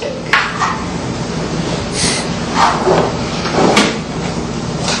a nice pick.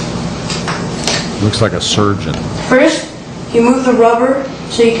 Looks like a surgeon. First, you move the rubber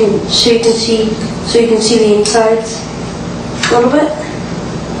so you can see the insides a little bit.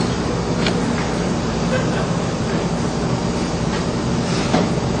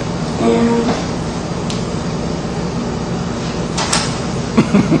 And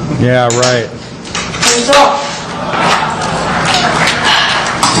Yeah, right. it's off.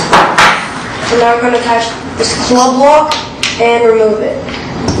 So now we're going to attach this club lock and remove it.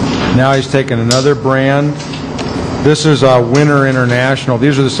 Now he's taking another brand. This is Winter International.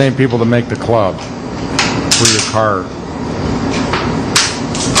 These are the same people that make the club for your car.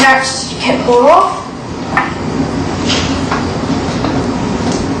 It's attached, you can't pull it off.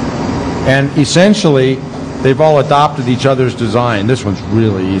 And essentially, they've all adopted each other's design. This one's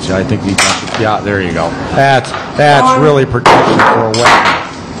really easy. I think yeah, there you go. That's really protection for a weapon.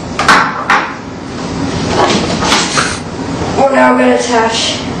 We're now going to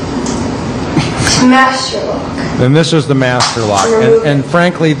attach this master lock. And this is the master lock. And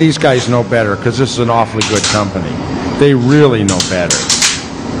frankly, these guys know better because this is an awfully good company. They really know better.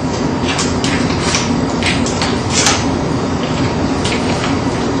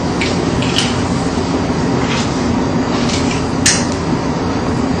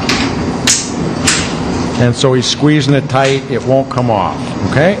 And so he's squeezing it tight. It won't come off.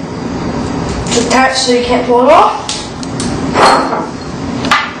 Okay? It's attached so you can't pull it off.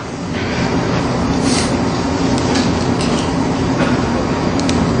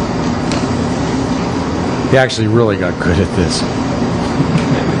 He actually really got good at this.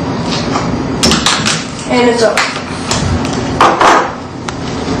 And it's up.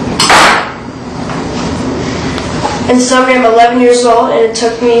 In summary, I'm 11 years old, and it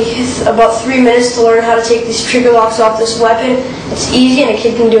took me about 3 minutes to learn how to take these trigger locks off this weapon. It's easy, and a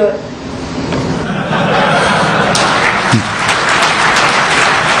kid can do it.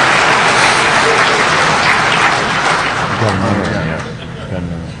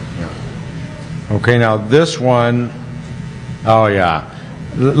 Okay, now this one, oh yeah.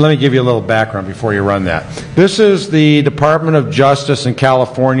 Let me give you a little background before you run that. This is the Department of Justice in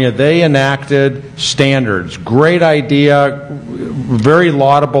California. They enacted standards. Great idea, very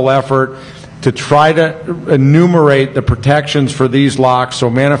laudable effort to try to enumerate the protections for these locks so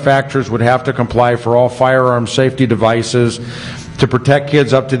manufacturers would have to comply for all firearm safety devices to protect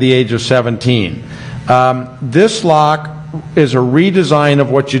kids up to the age of 17. This lock is a redesign of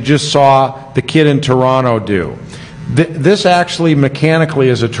what you just saw the kid in Toronto do. This actually mechanically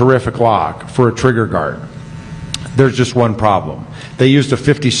is a terrific lock for a trigger guard. There's just one problem. They used a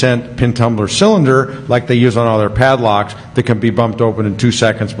 50-cent pin tumbler cylinder like they use on all their padlocks that can be bumped open in 2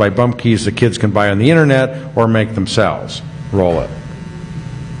 seconds by bump keys the kids can buy on the internet or make themselves. Roll it.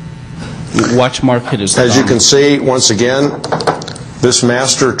 Watch Mark hit his thumb. As you can see, once again, this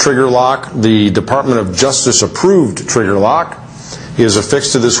master trigger lock, the Department of Justice approved trigger lock, is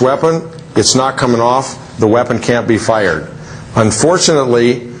affixed to this weapon. It's not coming off. The weapon can't be fired.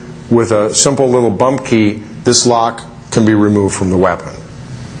 Unfortunately, with a simple little bump key, this lock can be removed from the weapon.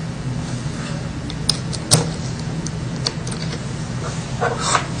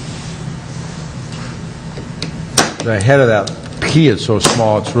 The head of that key is so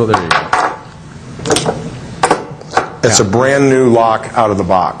small, it's really... There you go. It's a brand new lock out of the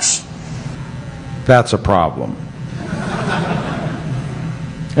box. That's a problem.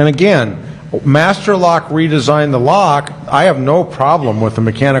 And again, Master Lock redesigned the lock. I have no problem with the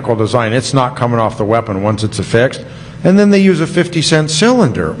mechanical design. It's not coming off the weapon once it's affixed. And then they use a 50-cent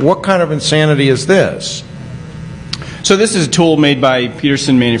cylinder. What kind of insanity is this? So this is a tool made by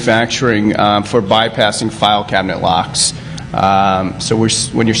Peterson Manufacturing for bypassing file cabinet locks. So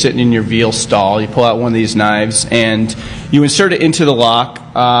when you're sitting in your veal stall, you pull out one of these knives and you insert it into the lock,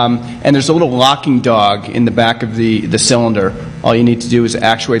 and there's a little locking dog in the back of the cylinder. All you need to do is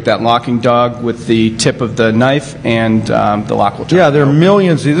actuate that locking dog with the tip of the knife, and the lock will turn. Yeah, there are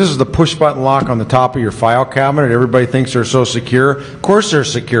millions. This is the push-button lock on the top of your file cabinet. Everybody thinks they're so secure. Of course they're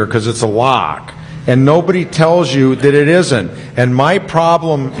secure because it's a lock. And nobody tells you that it isn't. And my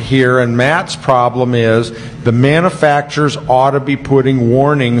problem here, and Matt's problem, is the manufacturers ought to be putting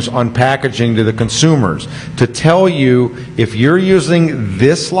warnings on packaging to the consumers to tell you if you're using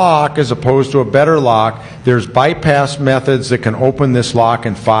this lock as opposed to a better lock, there's bypass methods that can open this lock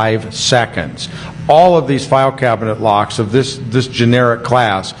in 5 seconds. All of these file cabinet locks of this generic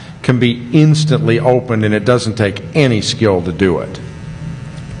class can be instantly opened, and it doesn't take any skill to do it.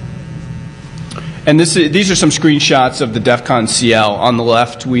 And these are some screenshots of the DEF CON CL. On the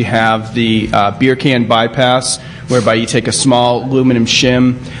left, we have the beer can bypass, whereby you take a small aluminum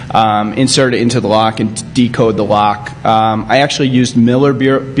shim, insert it into the lock, and decode the lock. I actually used Miller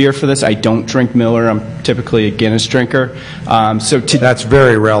beer for this. I don't drink Miller. I'm typically a Guinness drinker. That's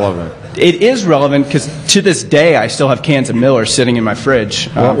very relevant. It is relevant because to this day I still have cans of Miller sitting in my fridge.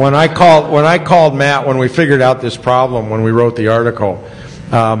 When I called Matt when we figured out this problem, when we wrote the article,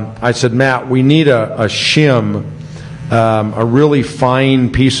 I said, Matt, we need a shim, a really fine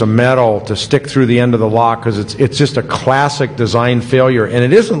piece of metal to stick through the end of the lock, because it's just a classic design failure. And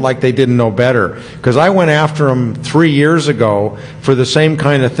it isn't like they didn't know better, because I went after them 3 years ago for the same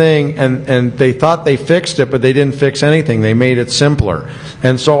kind of thing, and they thought they fixed it, but they didn't fix anything. They made it simpler.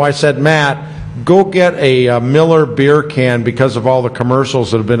 And so I said, Matt, go get a Miller beer can because of all the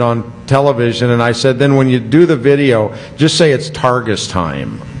commercials that have been on television. And I said, then when you do the video, just say it's Targus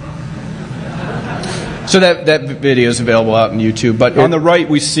time. So that video is available out on YouTube. But on the right,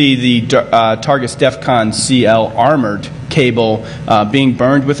 we see the Targus DEF CON CL armored cable being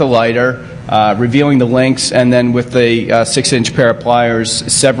burned with a lighter, revealing the links, and then with a 6-inch pair of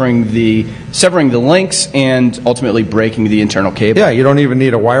pliers severing the links and ultimately breaking the internal cable. Yeah, you don't even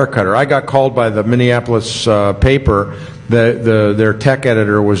need a wire cutter. I got called by the Minneapolis paper. Their tech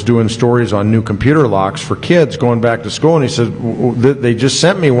editor was doing stories on new computer locks for kids going back to school, and he said, they just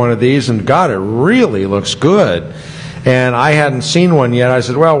sent me one of these, and God, it really looks good. And I hadn't seen one yet. I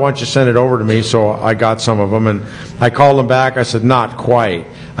said, well, why don't you send it over to me? So I got some of them, and I called them back. I said, not quite.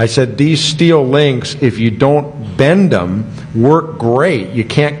 I said, these steel links, if you don't bend them, work great. You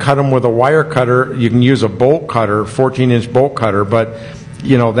can't cut them with a wire cutter. You can use a bolt cutter, 14-inch bolt cutter, but,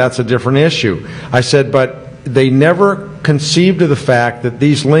 you know, that's a different issue. I said, but they never conceived of the fact that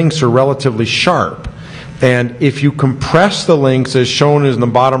these links are relatively sharp. And if you compress the links, as shown in the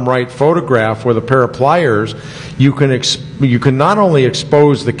bottom right photograph with a pair of pliers, you can not only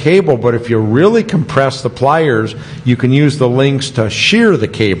expose the cable, but if you really compress the pliers, you can use the links to shear the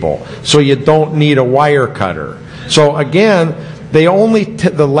cable. So you don't need a wire cutter. So again,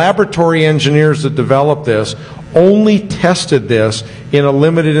 the laboratory engineers that developed this only tested this in a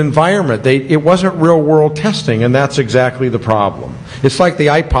limited environment. It wasn't real-world testing, and that's exactly the problem. It's like the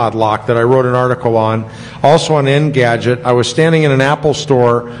iPod lock that I wrote an article on, also on Engadget. I was standing in an Apple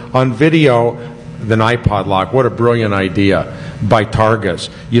store on video, the iPod lock, what a brilliant idea, by Targus.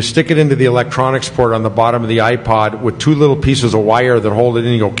 You stick it into the electronics port on the bottom of the iPod with 2 little pieces of wire that hold it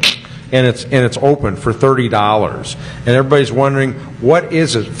in, and you go, and it's open for $30. And everybody's wondering, what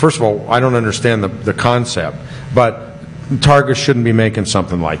is it? First of all, I don't understand the concept, but Targus shouldn't be making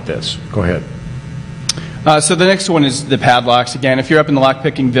something like this. Go ahead. So the next one is the padlocks. Again, if you're up in the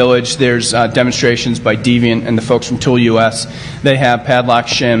lockpicking village, there's demonstrations by Deviant and the folks from Tool US. They have padlock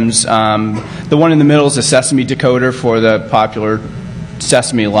shims. The one in the middle is a Sesame decoder for the popular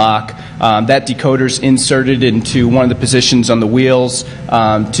Sesame lock. That decoder's inserted into one of the positions on the wheels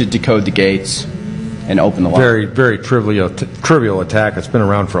to decode the gates and open the lock. Very, very trivial attack. It's been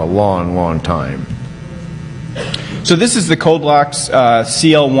around for a long, long time. So this is the Coldlocks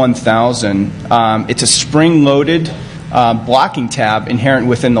CL1000. It's a spring-loaded blocking tab inherent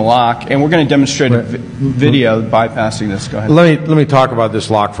within the lock, and we're going to demonstrate a video bypassing this. Go ahead. Let me talk about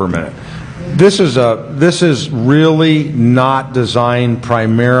this lock for a minute. This is really not designed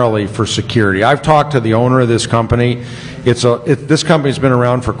primarily for security. I've talked to the owner of this company. This company's been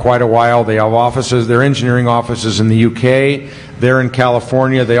around for quite a while. They have offices, their engineering offices in the UK. They're in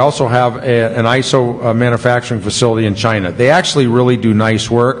California. They also have an ISO manufacturing facility in China. They actually really do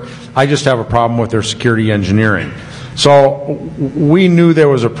nice work. I just have a problem with their security engineering. So we knew there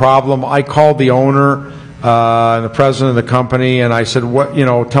was a problem. I called the owner, the president of the company, and I said,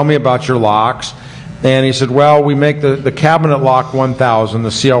 tell me about your locks. And he said, well, we make the cabinet lock 1000, the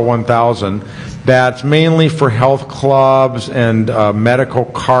CL1000. That's mainly for health clubs and medical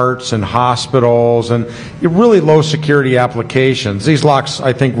carts and hospitals and really low security applications. These locks,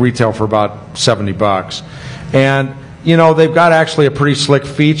 I think, retail for about $70. And you know, they've got actually a pretty slick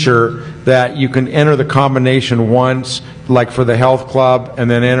feature that you can enter the combination once, like for the health club, and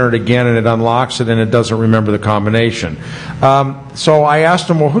then enter it again and it unlocks it and it doesn't remember the combination. So I asked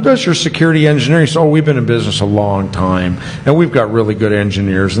him, well, who does your security engineering? He said, oh, we've been in business a long time and we've got really good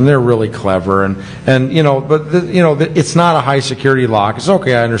engineers and they're really clever and you know, but it's not a high security lock. It's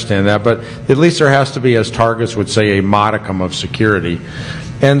okay, I understand that, but at least there has to be, as targets would say, a modicum of security.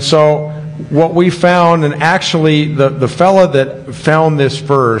 And so what we found, and actually the fella that found this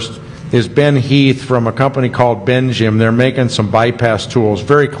first is Ben Heath from a company called Benjim. They're making some bypass tools,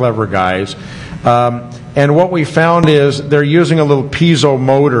 very clever guys. And what we found is they're using a little piezo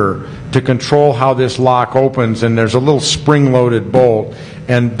motor to control how this lock opens, and there's a little spring-loaded bolt.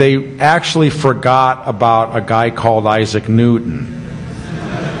 And they actually forgot about a guy called Isaac Newton,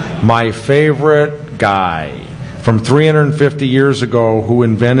 my favorite guy from 350 years ago, who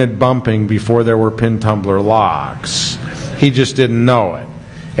invented bumping before there were pin tumbler locks. He just didn't know it.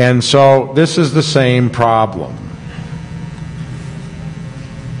 And so this is the same problem.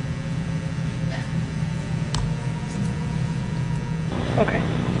 Okay.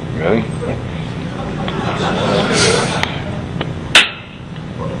 Ready?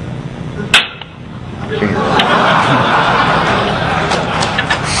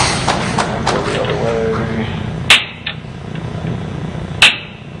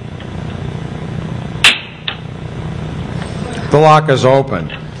 The lock is open.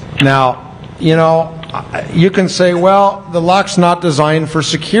 Now, you know, you can say, well, the lock's not designed for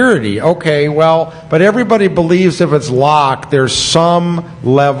security. Okay, well, but everybody believes if it's locked, there's some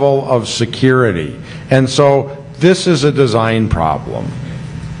level of security. And so this is a design problem.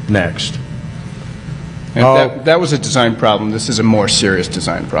 Next. And that was a design problem. This is a more serious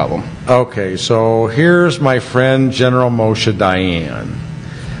design problem. Okay, so here's my friend General Moshe Dayan.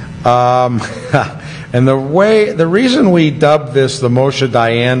 And the reason we dubbed this the Moshe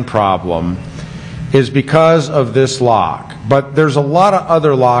Dayan problem is because of this lock. But there's a lot of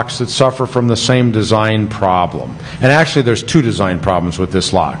other locks that suffer from the same design problem. And actually there's two design problems with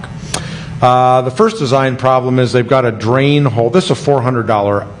this lock. The first design problem is they've got a drain hole. This is a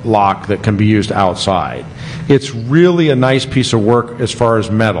 $400 lock that can be used outside. It's really a nice piece of work as far as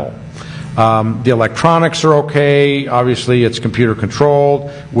metal. The electronics are okay. Obviously, it's computer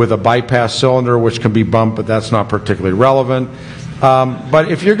controlled with a bypass cylinder, which can be bumped, but that's not particularly relevant. But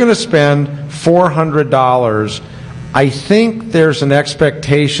if you're going to spend $400, I think there's an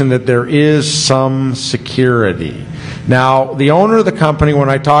expectation that there is some security. Now, the owner of the company, when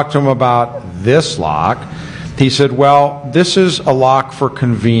I talked to him about this lock, he said, well, this is a lock for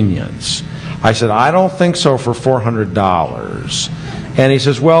convenience. I said, I don't think so for $400. And he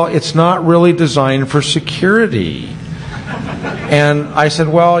says, well, it's not really designed for security. And I said,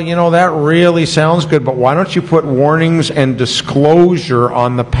 well, you know, that really sounds good, but why don't you put warnings and disclosure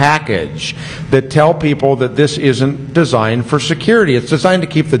on the package that tell people that this isn't designed for security? It's designed to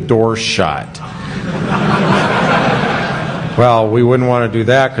keep the doors shut. Well, we wouldn't want to do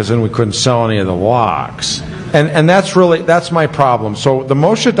that because then we couldn't sell any of the locks. And that's my problem. So the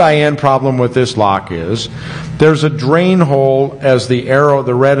Moshe Dayan problem with this lock is there's a drain hole, as the arrow,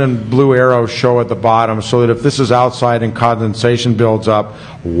 the red and blue arrows show at the bottom, so that if this is outside and condensation builds up,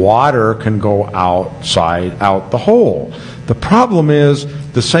 water can go outside, out the hole. The problem is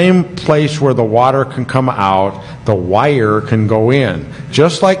the same place where the water can come out, the wire can go in,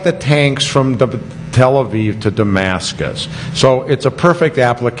 just like the tanks from Tel Aviv to Damascus. So it's a perfect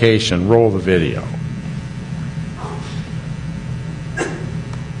application. Roll the video.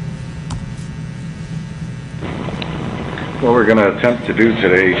 What we're going to attempt to do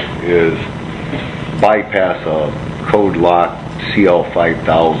today is bypass a code lock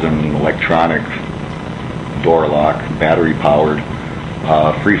CL5000 electronic door lock, battery powered,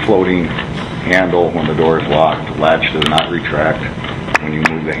 free-floating handle when the door is locked. The latch does not retract when you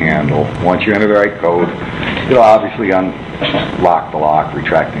move the handle. Once you enter the right code, it'll obviously unlock the lock,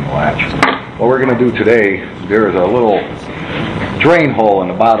 retracting the latch. What we're going to do today, there is a little drain hole in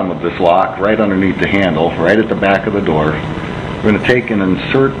the bottom of this lock right underneath the handle, right at the back of the door. We're going to take and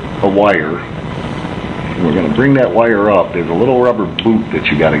insert a wire, and we're going to bring that wire up. There's a little rubber boot that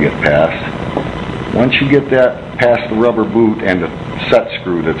you got to get past. Once you get that past the rubber boot and the set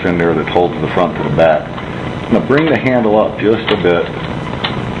screw that's in there that holds the front to the back, I'm going to bring the handle up just a bit,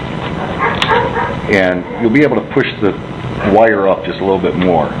 and you'll be able to push the wire up just a little bit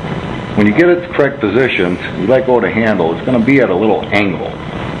more. When you get it the correct position, you let go of the handle, it's going to be at a little angle.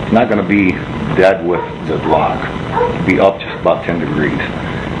 It's not going to be dead with the lock. It'll be up just about 10 degrees.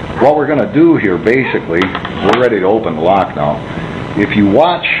 What we're going to do here, basically, we're ready to open the lock now. If you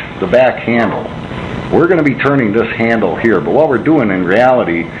watch the back handle, we're going to be turning this handle here, but what we're doing in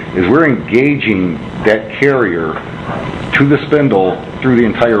reality is we're engaging that carrier to the spindle through the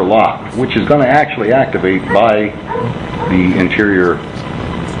entire lock, which is going to actually activate by the interior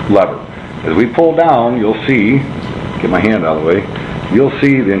lever. As we pull down, you'll see, get my hand out of the way, you'll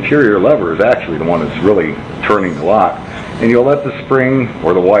see the interior lever is actually the one that's really turning the lock. And you'll let the spring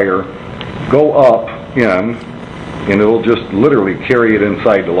or the wire go up in, and it'll just literally carry it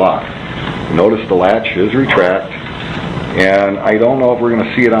inside the lock. Notice the latch is retract, and I don't know if we're going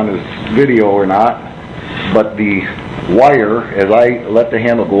to see it on this video or not, but the wire, as I let the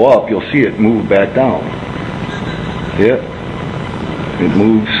handle go up, you'll see it move back down. See it? It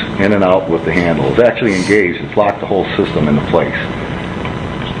moves in and out with the handle. It's actually engaged. It's locked the whole system into place.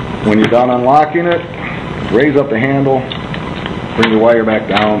 When you're done unlocking it, raise up the handle, bring the wire back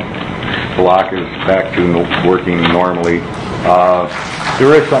down. The lock is back to working normally.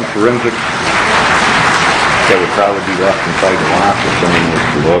 There is some forensics that would probably be left inside the lock if someone was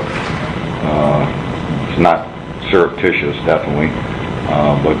to look. It's not surreptitious, definitely,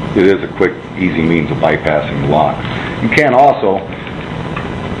 but it is a quick, easy means of bypassing the lock. You can also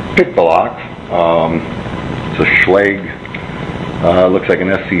pick the lock. It's a Schlage, looks like an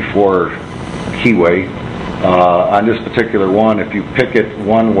SC4 keyway. On this particular one, if you pick it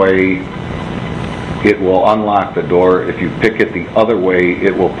one way, it will unlock the door. If you pick it the other way,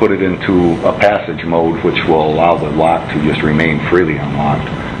 it will put it into a passage mode, which will allow the lock to just remain freely unlocked.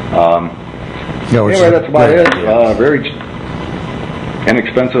 Anyway, that's about it. Very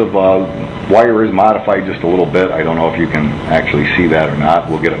inexpensive. Wire is modified just a little bit. I don't know if you can actually see that or not.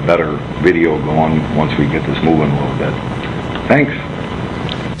 We'll get a better video going once we get this moving a little bit. Thanks.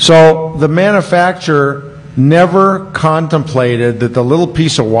 So the manufacturer never contemplated that the little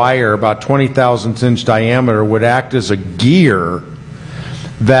piece of wire, about 20 thousandths inch diameter, would act as a gear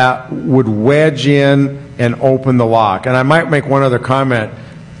that would wedge in and open the lock. And I might make one other comment.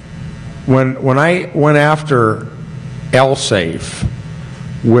 When I went after L-Safe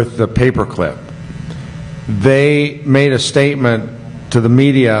with the paperclip, they made a statement to the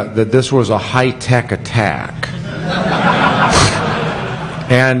media that this was a high-tech attack.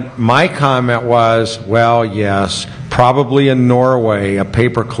 And my comment was, well, yes, probably in Norway a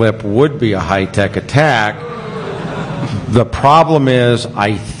paperclip would be a high-tech attack. The problem is,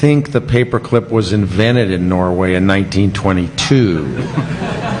 I think the paperclip was invented in Norway in 1922.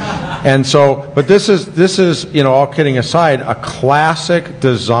 And so, but this is, you know, all kidding aside, a classic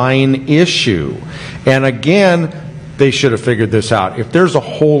design issue. And again, they should have figured this out. If there's a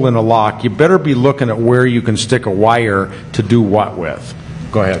hole in a lock, you better be looking at where you can stick a wire to do what with.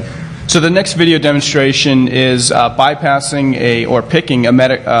 Go ahead. So the next video demonstration is bypassing or picking a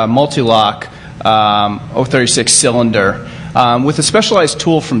multi-lock 036 cylinder with a specialized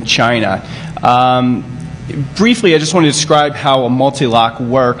tool from China. Briefly, I just want to describe how a multi-lock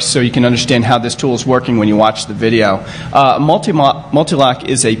works so you can understand how this tool is working when you watch the video. Multi-lock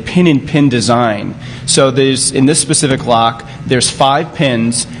is a pin-in-pin design. So there's, in this specific lock, there's 5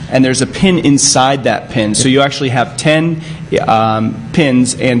 pins, and there's a pin inside that pin. So you actually have 10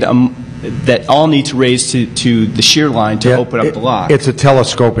 pins and that all need to raise to the shear line to open up the lock. It's a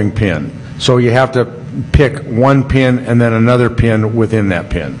telescoping pin. So you have to pick one pin and then another pin within that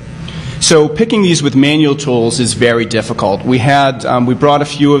pin. So picking these with manual tools is very difficult. We brought a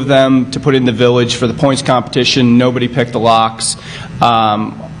few of them to put in the village for the points competition. Nobody picked the locks.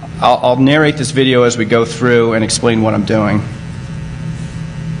 I'll narrate this video as we go through and explain what I'm doing.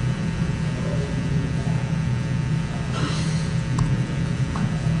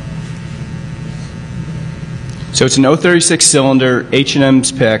 So it's an 036 cylinder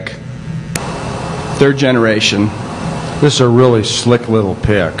H&M's pick, 3rd generation. This is a really slick little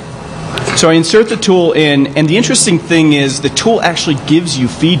pick. So I insert the tool in, and the interesting thing is the tool actually gives you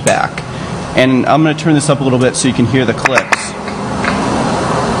feedback. And I'm going to turn this up a little bit so you can hear the clicks.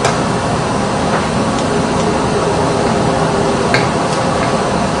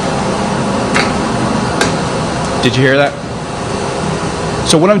 Did you hear that?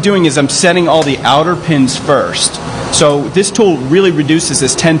 So what I'm doing is I'm setting all the outer pins first. So this tool really reduces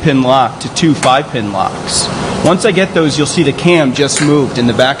this 10-pin lock to 2 5-pin locks. Once I get those, you'll see the cam just moved in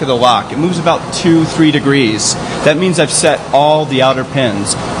the back of the lock. It moves about 2-3 degrees. That means I've set all the outer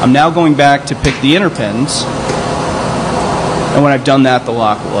pins. I'm now going back to pick the inner pins. And when I've done that, the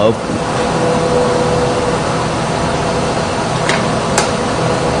lock will open.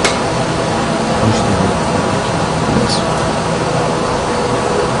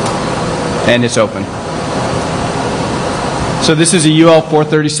 And it's open. So this is a UL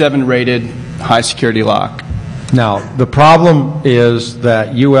 437 rated high security lock. Now, the problem is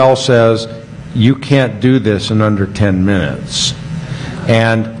that UL says you can't do this in under 10 minutes.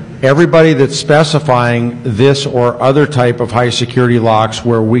 And everybody that's specifying this or other type of high security locks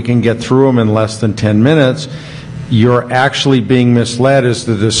where we can get through them in less than 10 minutes, you're actually being misled as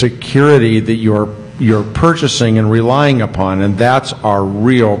to the security that you're purchasing and relying upon, and that's our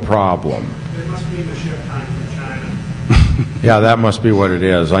real problem. It must be the ship time from China. Yeah, that must be what it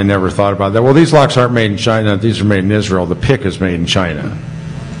is. I never thought about that. Well, these locks aren't made in China. These are made in Israel. The pick is made in China.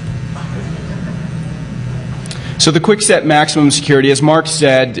 So the Kwikset maximum security, as Mark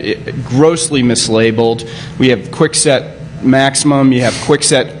said, grossly mislabeled. We have Kwikset maximum, you have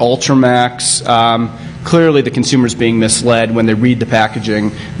Kwikset ultramax. Clearly the consumer's being misled when they read the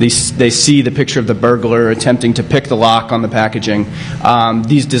packaging. They see the picture of the burglar attempting to pick the lock on the packaging.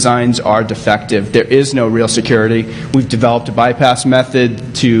 These designs are defective. There is no real security. We've developed a bypass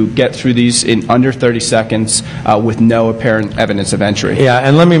method to get through these in under 30 seconds with no apparent evidence of entry. Yeah,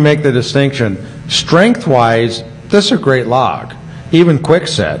 and let me make the distinction. Strength-wise, this is a great lock. Even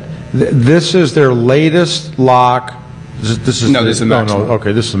Kwikset. This is their latest lock. This is the maximum. No,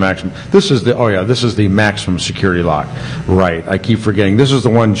 okay, this is the maximum. This is the maximum security lock. Right, I keep forgetting. This is the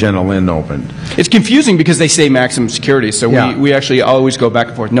one Jenna Lynn opened. It's confusing because they say maximum security, so yeah. we actually always go back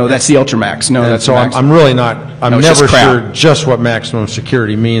and forth. No, that's the ultramax. No, and that's so the maximum. I'm really not. I'm never sure crap. just what maximum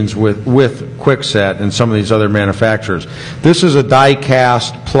security means with Kwikset and some of these other manufacturers. This is a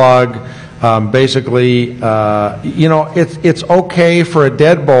die-cast plug. Basically, it's okay for a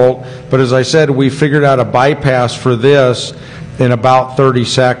deadbolt, but as I said, we figured out a bypass for this in about 30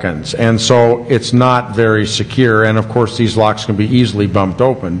 seconds, and so it's not very secure, and of course these locks can be easily bumped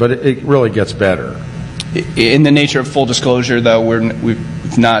open, but it really gets better. In the nature of full disclosure, though,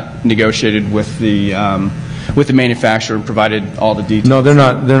 we've not negotiated with the manufacturer and provided all the details. No, they're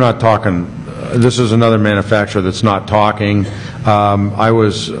not talking. This is another manufacturer that's not talking. I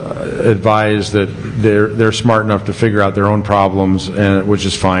was advised that they're smart enough to figure out their own problems, which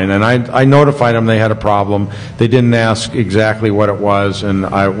is fine. And I notified them they had a problem. They didn't ask exactly what it was, and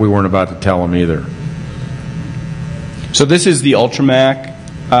we weren't about to tell them either. So this is the Ultramac.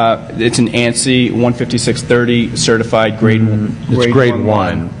 It's an ANSI 15630 certified grade. It's grade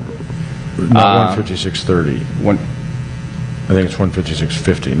 1. Not 15630. I think it's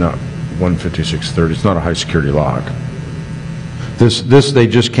 15650, not 15630. It's not a high security lock. This they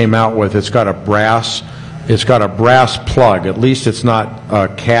just came out with. It's got a brass plug. At least it's not a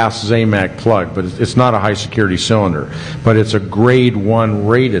cast Zamac plug, but it's not a high security cylinder. But it's a grade 1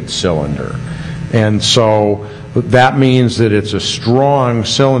 rated cylinder, and so that means that it's a strong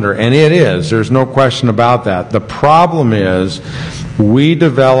cylinder, and it is. There's no question about that. The problem is we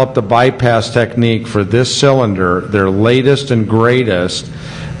developed a bypass technique for this cylinder, their latest and greatest,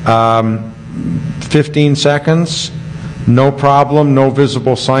 15 seconds, no problem, no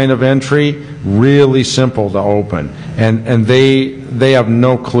visible sign of entry, really simple to open. And they have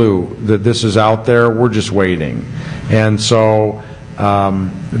no clue that this is out there. We're just waiting. And so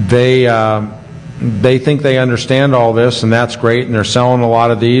they think they understand all this, and that's great, and they're selling a lot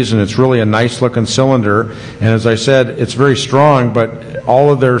of these, and it's really a nice looking cylinder. And as I said, it's very strong, but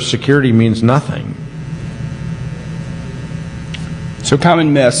all of their security means nothing. So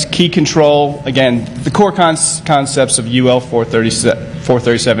common myths, key control, again, the core concepts of UL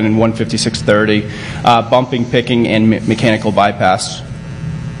 437 and 15630, bumping, picking, and mechanical bypass.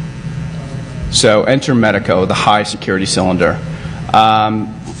 So enter Medico, the high security cylinder.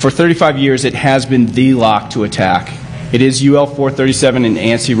 For 35 years, it has been the lock to attack. It is UL 437 and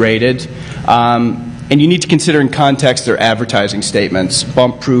ANSI rated. And you need to consider in context their advertising statements,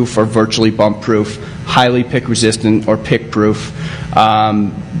 bump-proof or virtually bump-proof, highly pick-resistant or pick-proof,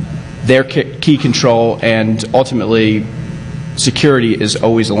 their key control, and ultimately security is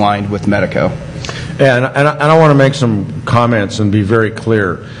always aligned with Medico. And I want to make some comments and be very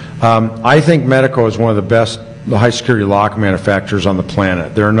clear. I think Medico is one of the best high security lock manufacturers on the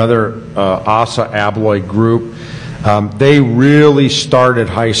planet. They're another ASA abloy group. They really started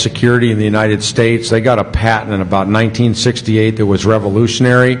high security in the United States. They got a patent in about 1968 that was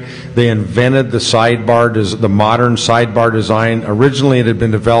revolutionary. They invented the sidebar, the modern sidebar design. Originally it had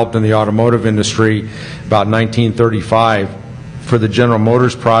been developed in the automotive industry about 1935 for the General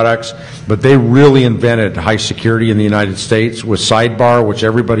Motors products, but they really invented high security in the United States with sidebar, which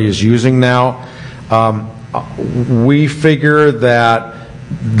everybody is using now. We figure that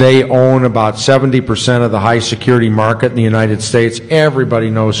they own about 70% of the high security market in the United States. Everybody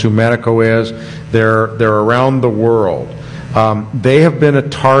knows who Medico is. They're around the world. They have been a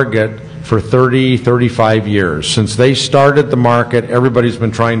target for 30, 35 years. Since they started the market, everybody's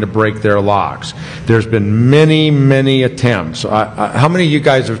been trying to break their locks. There's been many, many attempts. How many of you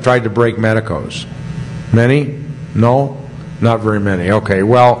guys have tried to break Medicos? Many? No? Not very many. Okay,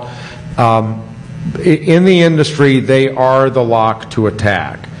 well, in the industry, they are the lock to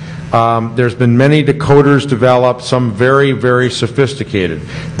attack. There's been many decoders developed, some very, very sophisticated.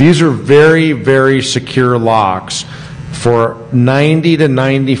 These are very, very secure locks. For 90 to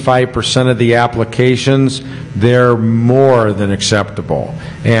 95% of the applications, they're more than acceptable.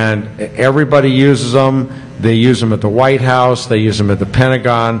 And everybody uses them. They use them at the White House. They use them at the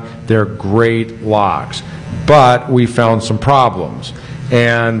Pentagon. They're great locks. But we found some problems.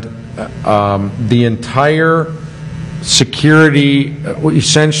 And the entire security,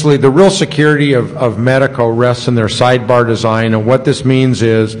 essentially the real security of Medico rests in their sidebar design, and what this means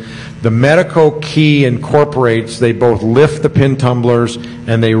is the Medico key incorporates, they both lift the pin tumblers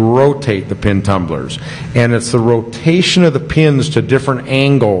and they rotate the pin tumblers, and it's the rotation of the pins to different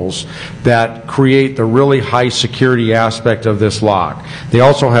angles that create the really high security aspect of this lock. They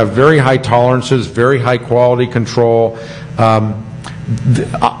also have very high tolerances, very high quality control.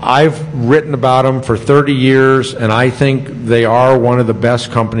 I've written about them for 30 years, and I think they are one of the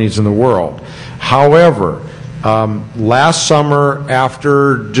best companies in the world. However, last summer,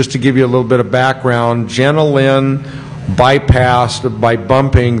 after, just to give you a little bit of background, Jenna Lynn bypassed by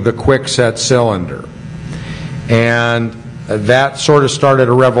bumping the quickset cylinder. And that sort of started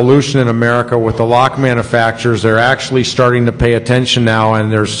a revolution in America with the lock manufacturers. They're actually starting to pay attention now, and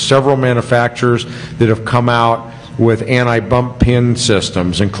there's several manufacturers that have come out with anti-bump pin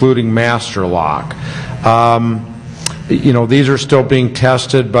systems, including Master Lock. You know, these are still being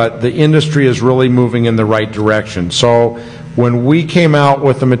tested, but the industry is really moving in the right direction. So when we came out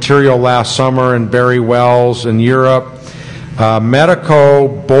with the material last summer in Barry Wells in Europe, Medico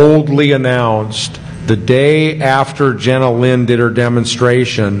boldly announced the day after Jenna Lynn did her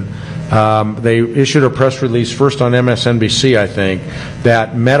demonstration, they issued a press release first on MSNBC, I think,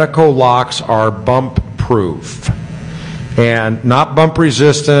 that Medico locks are bump proof. And not bump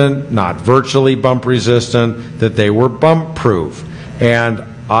resistant, not virtually bump resistant, that they were bump proof. And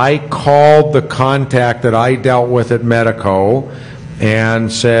I called the contact that I dealt with at Medico and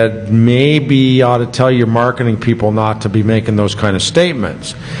said, maybe you ought to tell your marketing people not to be making those kind of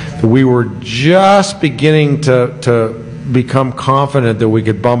statements. We were just beginning to become confident that we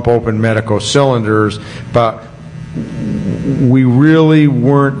could bump open Medico cylinders, but we really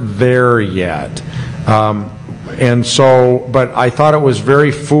weren't there yet. And so, but I thought it was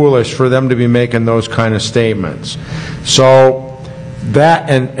very foolish for them to be making those kind of statements. So that,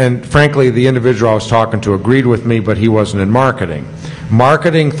 and frankly, the individual I was talking to agreed with me, but he wasn't in marketing.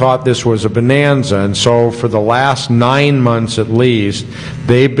 Marketing thought this was a bonanza, and so for the last 9 months at least,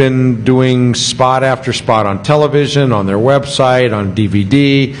 they've been doing spot after spot on television, on their website, on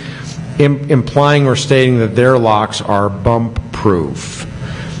DVD, implying or stating that their locks are bump proof.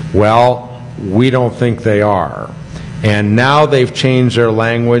 Well, we don't think they are. And now they've changed their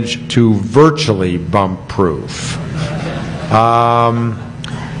language to virtually bump proof.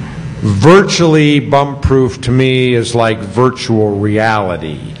 Virtually bump proof to me is like virtual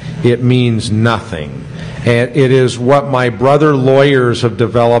reality. It means nothing. And it is what my brother lawyers have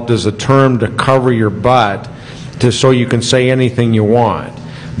developed as a term to cover your butt so you can say anything you want.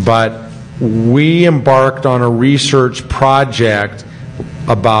 But we embarked on a research project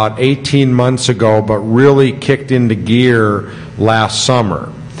about 18 months ago, but really kicked into gear last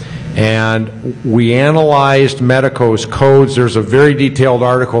summer. And we analyzed Medico's codes. There's a very detailed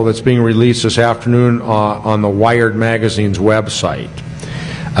article that's being released this afternoon on the Wired magazine's website,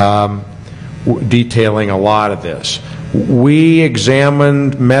 detailing a lot of this. We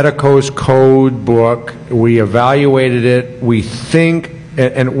examined Medico's code book. We evaluated it. We think,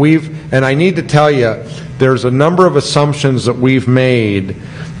 and I need to tell you, there's a number of assumptions that we've made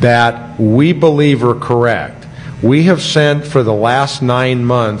that we believe are correct. We have sent for the last 9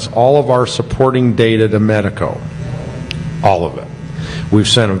 months all of our supporting data to Medico. All of it. We've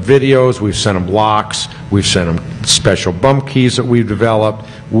sent them videos, we've sent them locks, we've sent them special bump keys that we've developed.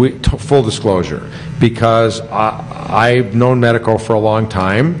 Full disclosure, because I've known Medico for a long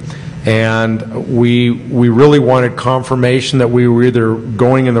time, and we really wanted confirmation that we were either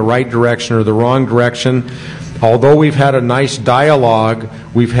going in the right direction or the wrong direction. Although we've had a nice dialogue,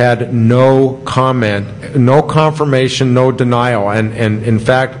 we've had no comment, no confirmation, no denial. And in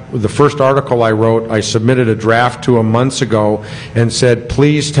fact, the first article I wrote, I submitted a draft to him months ago and said,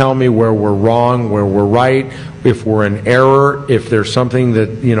 please tell me where we're wrong, where we're right, if we're in error, if there's something that,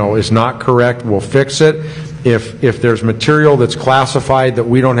 you know, is not correct, we'll fix it. if there's material that's classified that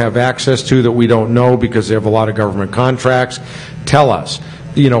we don't have access to, that we don't know because they have a lot of government contracts, tell us.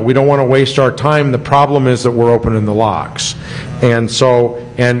 You know, we don't want to waste our time. The problem is that we're opening the locks. And so,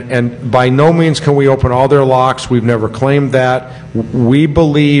 and by no means can we open all their locks. We've never claimed that. We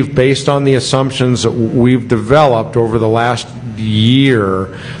believe, based on the assumptions that we've developed over the last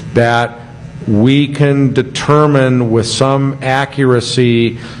year, that we can determine with some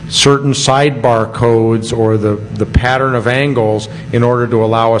accuracy certain sidebar codes or the pattern of angles in order to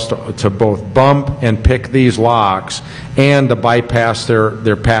allow us to both bump and pick these locks and to bypass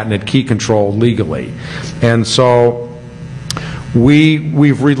their patented key control legally. And so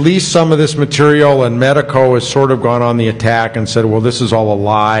we've released some of this material, and Medico has sort of gone on the attack and said, well, this is all a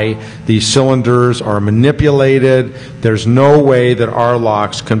lie. These cylinders are manipulated. There's no way that our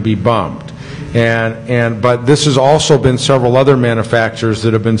locks can be bumped. But this has also been several other manufacturers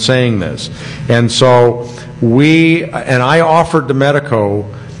that have been saying this. And so I offered to Medico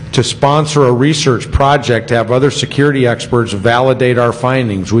to sponsor a research project to have other security experts validate our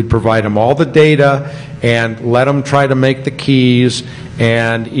findings. We'd provide them all the data and let them try to make the keys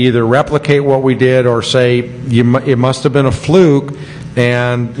and either replicate what we did or say, it must have been a fluke.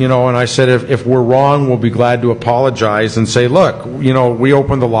 And, you know, and I said, if we're wrong, we'll be glad to apologize and say, look, you know, we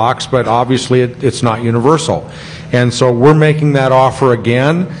opened the locks, but obviously it's not universal. And so we're making that offer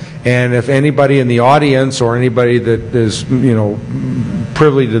again. And if anybody in the audience or anybody that is, you know,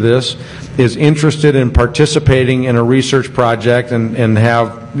 privy to this is interested in participating in a research project and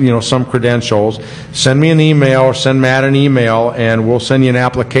have, you know, some credentials, send me an email or send Matt an email and we'll send you an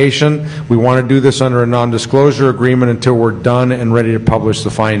application. We want to do this under a non-disclosure agreement until we're done and ready to publish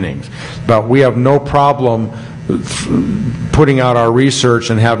the findings. But we have no problem putting out our research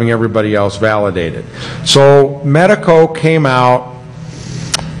and having everybody else validate it. So Medico came out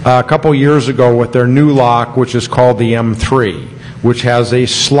a couple years ago with their new lock, which is called the M3, which has a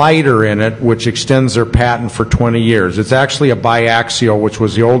slider in it which extends their patent for 20 years. It's actually a biaxial, which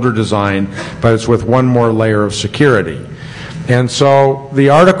was the older design, but it's with one more layer of security. And so the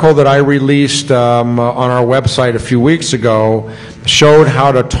article that I released on our website a few weeks ago showed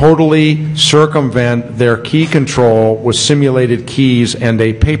how to totally circumvent their key control with simulated keys and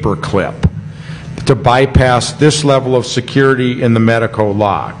a paper clip to bypass this level of security in the Medico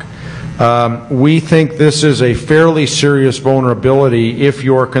lock. We think this is a fairly serious vulnerability if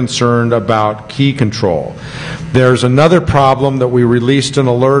you're concerned about key control. There's another problem that we released an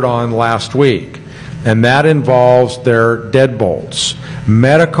alert on last week, and that involves their deadbolts.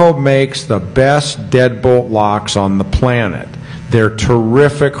 Medico makes the best deadbolt locks on the planet. They're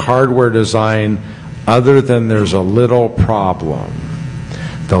terrific hardware design, other than there's a little problem.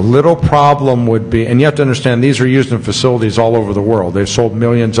 The little problem would be, and you have to understand, these are used in facilities all over the world. They've sold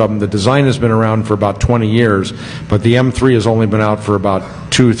millions of them. The design has been around for about 20 years, but the M3 has only been out for about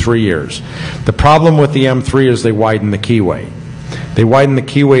 2-3 years. The problem with the M3 is they widen the keyway. They widen the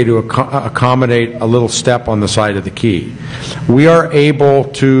keyway to accommodate a little step on the side of the key. We are able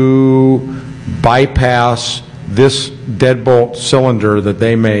to bypass this deadbolt cylinder that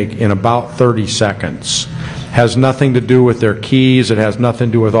they make in about 30 seconds. Has nothing to do with their keys. It has nothing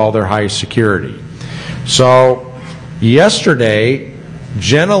to do with all their high security. So yesterday,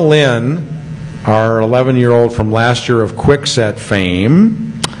 Jenna Lynn, our 11-year-old from last year of Kwikset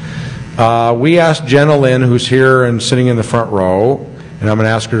fame, we asked Jenna Lynn, who's here and sitting in the front row, and I'm going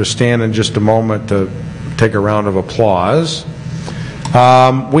to ask her to stand in just a moment to take a round of applause.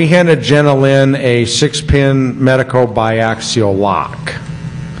 We handed Jenna Lynn a 6-pin Medico biaxial lock.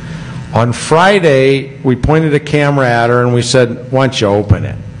 On Friday, we pointed a camera at her and we said, why don't you open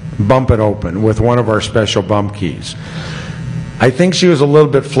it? Bump it open with one of our special bump keys. I think she was a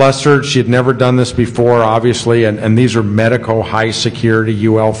little bit flustered. She had never done this before, obviously, and these are Medico high security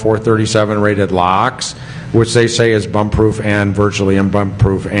UL 437 rated locks, which they say is bump proof and virtually unbump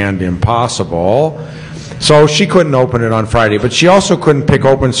proof and impossible. So she couldn't open it on Friday, but she also couldn't pick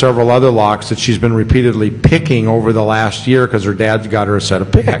open several other locks that she's been repeatedly picking over the last year because her dad's got her a set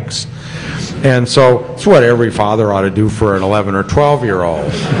of picks. And so it's what every father ought to do for an 11 or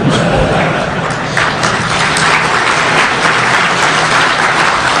 12-year-old.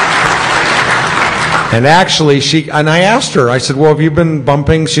 And actually, I asked her, I said, well, have you been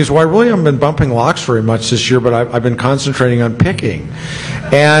bumping? She said, well, I really haven't been bumping locks very much this year, but I've been concentrating on picking.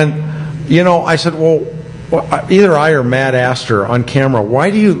 And, you know, I said, well, either I or Matt asked her on camera, why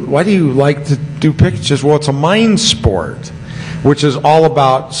do you like to do picking? She says, well, it's a mind sport, which is all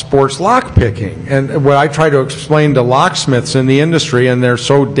about sports lock picking. And what I try to explain to locksmiths in the industry, and they're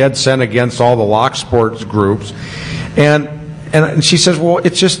so dead set against all the Locksport groups, and And she says, well,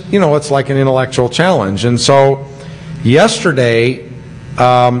 it's just, it's like an intellectual challenge. And so yesterday,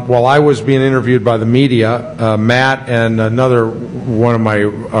 while I was being interviewed by the media, Matt and another one of my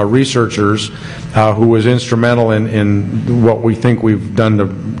researchers who was instrumental in what we think we've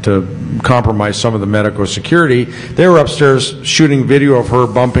done to compromise some of the medical security, they were upstairs shooting video of her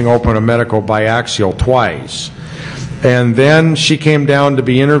bumping open a medical biaxial twice. And then she came down to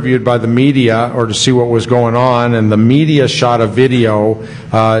be interviewed by the media or to see what was going on, and the media shot a video.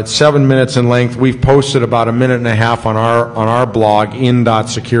 It's 7 minutes in length. We've posted about a minute and a half on our blog,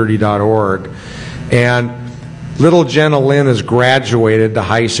 in.security.org. And little Jenna Lynn has graduated to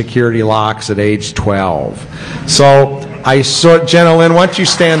high security locks at age 12. So I saw, Jenna Lynn, why don't you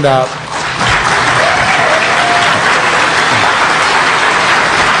stand up?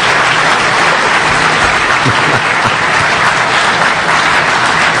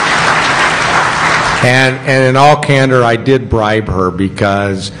 And in all candor, I did bribe her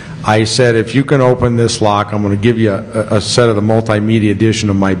because I said, if you can open this lock, I'm going to give you a set of the multimedia edition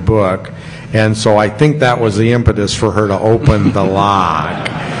of my book. And so I think that was the impetus for her to open the lock.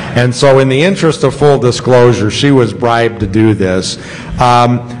 And so in the interest of full disclosure, she was bribed to do this.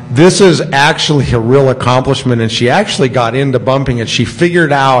 This is actually a real accomplishment, and she actually got into bumping it. She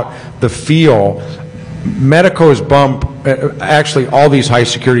figured out the feel. Medico's bump, actually all these high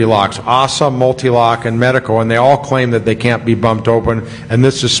security locks, ASA, Multilock, and Medico, and they all claim that they can't be bumped open, and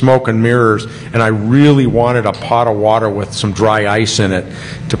this is smoke and mirrors, and I really wanted a pot of water with some dry ice in it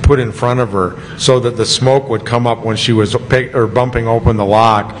to put in front of her so that the smoke would come up when she was bumping open the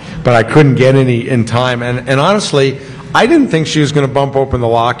lock, but I couldn't get any in time, and honestly, I didn't think she was going to bump open the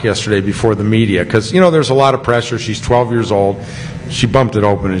lock yesterday before the media because, there's a lot of pressure. She's 12 years old. She bumped it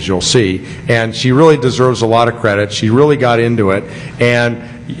open, as you'll see, and she really deserves a lot of credit. She really got into it,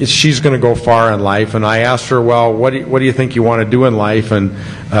 and she's going to go far in life. And I asked her, well, what do you think you want to do in life, and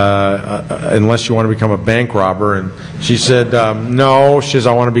unless you want to become a bank robber? And she said, no. She says,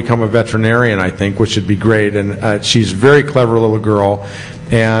 I want to become a veterinarian, I think, which would be great. And she's a very clever little girl,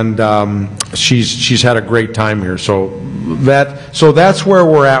 and she's had a great time here. So that's where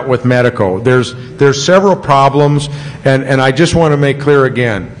we're at with Medico. There's several problems, and I just want to make clear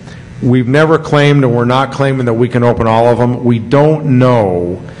again, we've never claimed, and we're not claiming that we can open all of them. We don't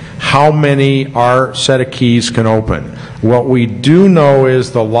know how many our set of keys can open. What we do know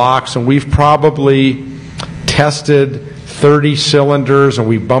is the locks, and we've probably tested 30 cylinders, and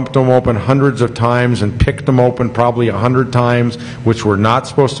we bumped them open hundreds of times and picked them open probably 100 times, which we're not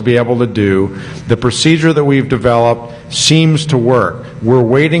supposed to be able to do. The procedure that we've developed seems to work. We're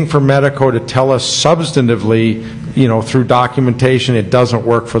waiting for Medico to tell us substantively, through documentation, it doesn't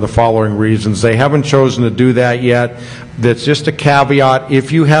work for the following reasons. They haven't chosen to do that yet. That's just a caveat.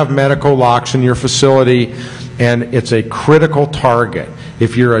 If you have Medico locks in your facility and it's a critical target,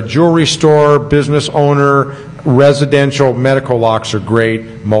 if you're a jewelry store, business owner, residential, Medico locks are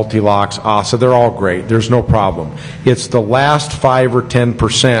great, multi-locks, ASA, they're all great. There's no problem. It's the last 5 or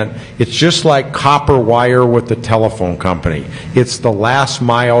 10%. It's just like copper wire with the telephone company. It's the last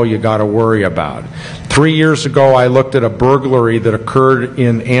mile you got to worry about. 3 years ago, I looked at a burglary that occurred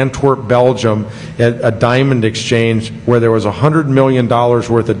in Antwerp, Belgium, at a diamond exchange where there was $100 million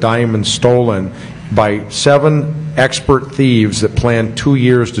worth of diamonds stolen by 7 expert thieves that planned 2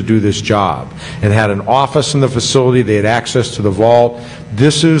 years to do this job and had an office in the facility. They had access to the vault.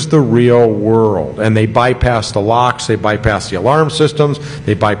 This is the real world, and they bypassed the locks, they bypassed the alarm systems,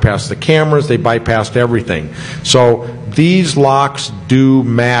 they bypassed the cameras, they bypassed everything. So these locks do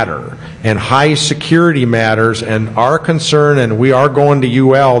matter, and high security matters, and our concern, and we are going to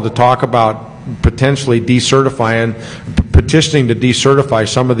UL to talk about potentially petitioning to decertify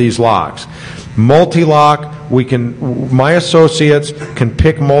some of these locks. Multi-lock, my associates can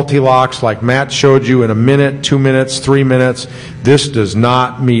pick multi-locks like Matt showed you in a minute, 2 minutes, 3 minutes. This does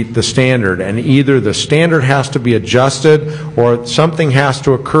not meet the standard, and either the standard has to be adjusted or something has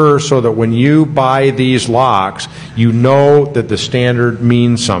to occur so that when you buy these locks, you know that the standard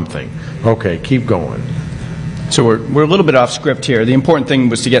means something. Okay, keep going. So we're a little bit off script here. The important thing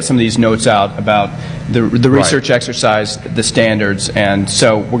was to get some of these notes out about the research exercise, the standards, and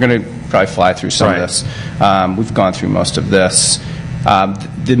so we're going to probably fly through some of this. We've gone through most of this.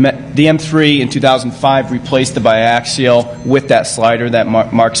 The M3 in 2005 replaced the biaxial with that slider that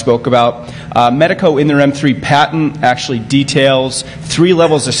Mark spoke about. Medico in their M3 patent actually details 3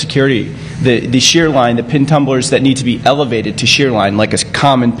 levels of security. The shear line, the pin tumblers that need to be elevated to shear line like a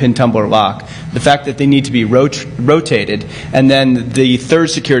common pin tumbler lock. The fact that they need to be rotated. And then the third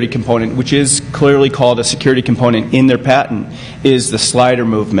security component, which is clearly called a security component in their patent, is the slider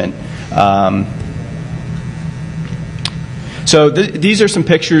movement. So these are some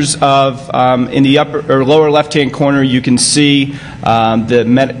pictures of, in the upper or lower left-hand corner, you can see the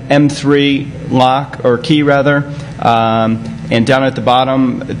M3 lock, or key rather, and down at the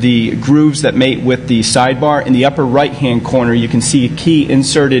bottom, the grooves that mate with the sidebar. In the upper right-hand corner, you can see a key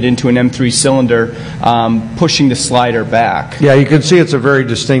inserted into an M3 cylinder, pushing the slider back. Yeah, you can see it's a very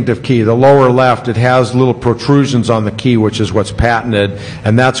distinctive key. The lower left, it has little protrusions on the key, which is what's patented,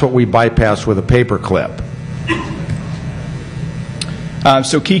 and that's what we bypass with a paper clip.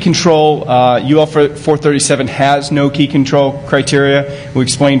 So key control, UL 437 has no key control criteria. We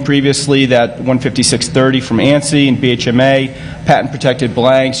explained previously that 15630 from ANSI and BHMA, patent protected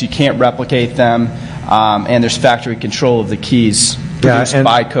blanks, you can't replicate them, and there's factory control of the keys produced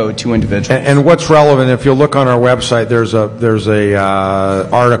by code to individuals. And what's relevant, if you look on our website, there's a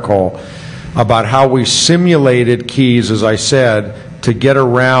article about how we simulated keys, as I said, to get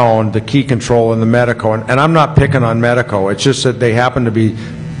around the key control in the Medico. And I'm not picking on Medico. It's just that they happen to be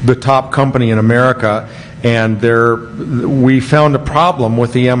the top company in America, and we found a problem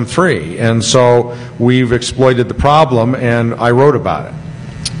with the M3. And so we've exploited the problem, and I wrote about it.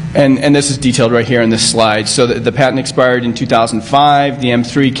 And this is detailed right here in this slide. So the patent expired in 2005. The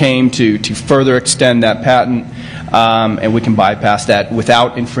M3 came to further extend that patent, and we can bypass that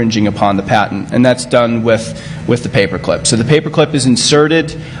without infringing upon the patent. And that's done with the paperclip. So the paperclip is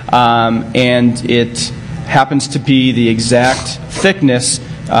inserted, and it happens to be the exact thickness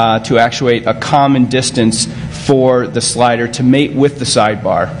to actuate a common distance for the slider to mate with the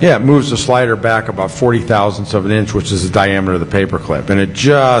sidebar. Yeah, it moves the slider back about 40 thousandths of an inch, which is the diameter of the paperclip. And it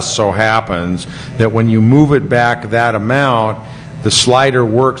just so happens that when you move it back that amount, the slider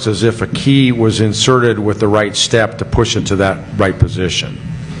works as if a key was inserted with the right step to push it to that right position.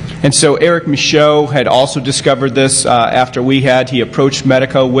 And so Eric Michaud had also discovered this after we had. He approached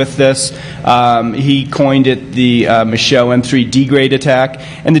Medico with this. He coined it the Michaud M3 degrade attack.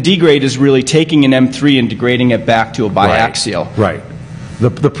 And the degrade is really taking an M3 and degrading it back to a biaxial. Right.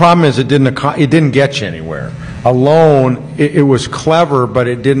 The problem is it didn't get you anywhere. Alone, it was clever, but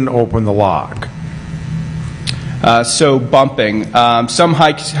it didn't open the lock. So bumping. Some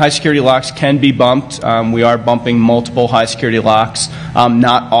high security locks can be bumped. We are bumping multiple high security locks.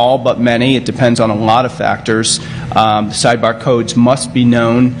 Not all, but many. It depends on a lot of factors. The sidebar codes must be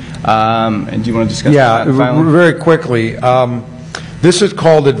known. And do you want to discuss that? Yeah, very quickly. This is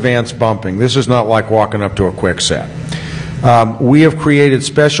called advanced bumping. This is not like walking up to a quick set. We have created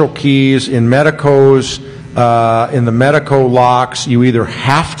special keys in Medicos. In the Medico locks, you either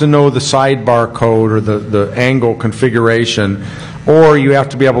have to know the sidebar code or the angle configuration, or you have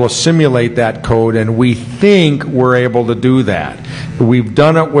to be able to simulate that code, and we think we're able to do that. We've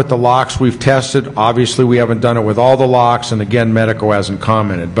done it with the locks we've tested. Obviously, we haven't done it with all the locks, and again, Medico hasn't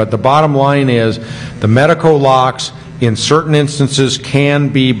commented. But the bottom line is the Medico locks, in certain instances, can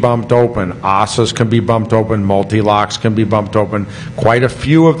be bumped open. ASIS can be bumped open. Multi-locks can be bumped open. Quite a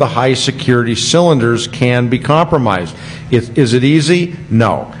few of the high-security cylinders can be compromised. Is it easy?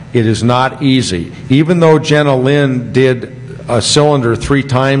 No, it is not easy. Even though Jenna Lynn did a cylinder 3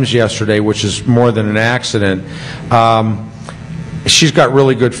 times yesterday, which is more than an accident, she's got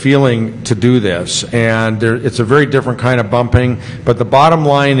really good feeling to do this. And it's a very different kind of bumping. But the bottom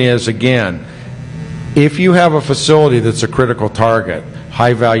line is, again, if you have a facility that's a critical target,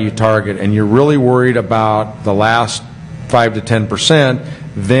 high-value target, and you're really worried about the last 5 to 10%,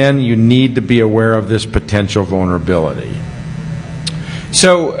 then you need to be aware of this potential vulnerability.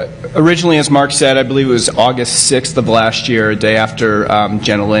 So originally, as Mark said, I believe it was August 6th of last year, a day after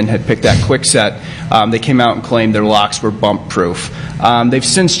Jenna Lynn had picked that Kwikset, they came out and claimed their locks were bump-proof. They've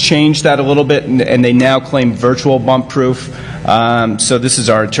since changed that a little bit, and they now claim virtual bump-proof. So this is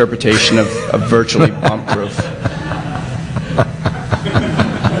our interpretation of virtually bump-proof.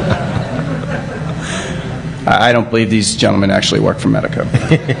 I don't believe these gentlemen actually work for Medico.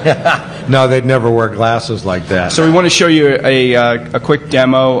 No, they'd never wear glasses like that. So we want to show you a quick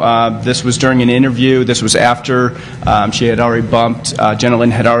demo. This was during an interview. This was after she had already bumped, Jenna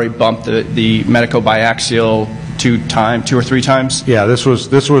Lynn had already bumped the Medico biaxial 2 or 3 times. Yeah, this was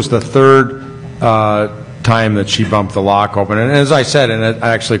the third time that she bumped the lock open. And as I said, and I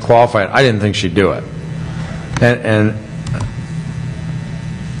actually qualified, I didn't think she'd do it.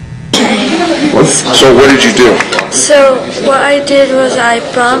 So what did you do? So what I did was I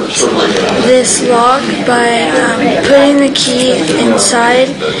bumped this lock by putting the key inside,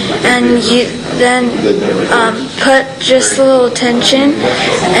 and you then put just a little tension,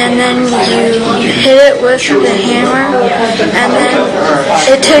 and then you hit it with the hammer, and then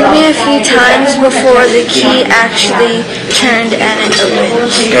it took me a few times before the key actually turned and it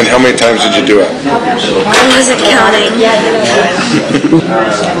opened. And how many times did you do it? I wasn't counting.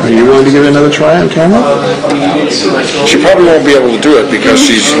 Are you willing to give it another try on camera? She probably won't be able to do it because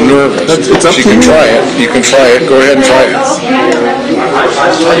she's nervous. She can try it. You can try it. Go ahead and try it.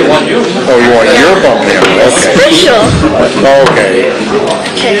 Oh, you want your bump now? Okay. Special. Okay.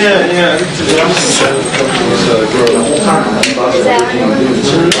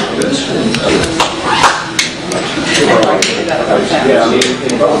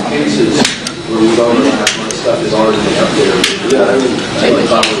 In both cases, where we don't have my stuff is already up there.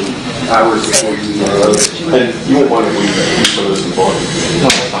 Hours before you and you won't want to leave that some of this important.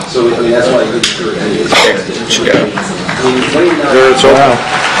 So I mean that's why I couldn't sure There it's open.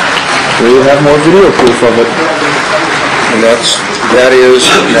 We have more video proof of it. And that is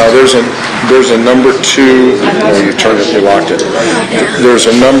now there's a number 2. Oh, you turned it, you locked it. There's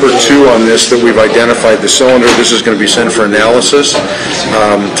a number 2 on this that we've identified the cylinder. This is going to be sent for analysis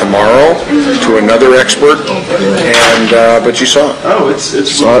tomorrow to another expert. And but you saw it. Oh, it's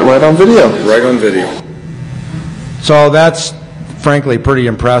saw it right on video. Right on video. So that's frankly pretty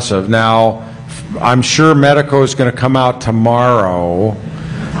impressive. Now, I'm sure Medico is going to come out tomorrow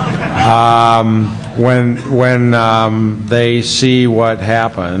when they see what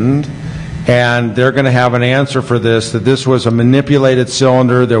happened, and they're going to have an answer for this, that this was a manipulated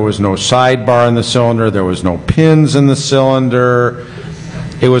cylinder, there was no sidebar in the cylinder, there was no pins in the cylinder.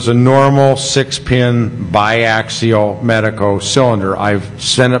 It was a normal 6-pin biaxial Medico cylinder. I've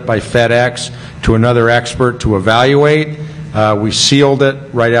sent it by FedEx to another expert to evaluate. We sealed it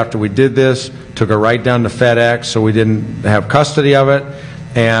right after we did this, took it right down to FedEx so we didn't have custody of it,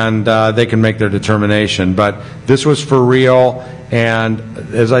 and they can make their determination. But this was for real, and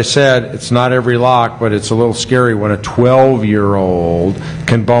as I said, it's not every lock, but it's a little scary when a 12-year-old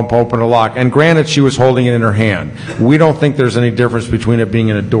can bump open a lock. And granted, she was holding it in her hand. We don't think there's any difference between it being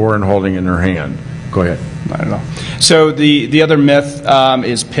in a door and holding it in her hand. Go ahead. I don't know. So the other myth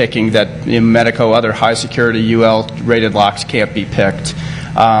is picking, that in Medico, other high security UL rated locks can't be picked.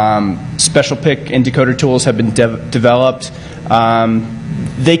 Special pick and decoder tools have been developed.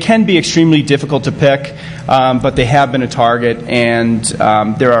 They can be extremely difficult to pick, but they have been a target, and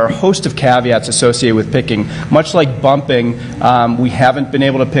there are a host of caveats associated with picking. Much like bumping, we haven't been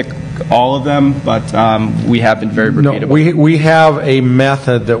able to pick all of them, but we have been very repeatable. No, we have a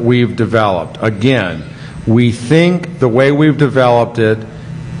method that we've developed. Again, we think the way we've developed it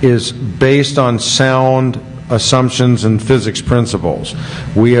is based on sound assumptions and physics principles.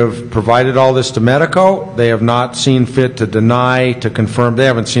 We have provided all this to Medico. They have not seen fit to deny, to confirm. They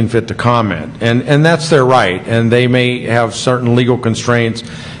haven't seen fit to comment. And that's their right. And they may have certain legal constraints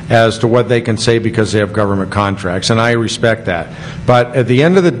as to what they can say because they have government contracts. And I respect that. But at the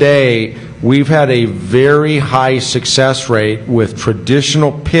end of the day, we've had a very high success rate with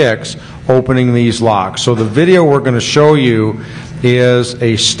traditional picks opening these locks. So the video we're going to show you is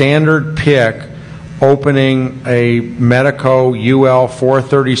a standard pick opening a Medico UL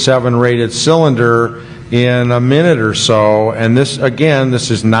 437 rated cylinder in a minute or so. And this, again, this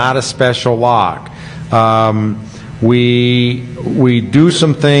is not a special lock. We do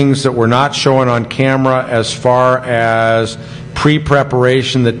some things that we're not showing on camera as far as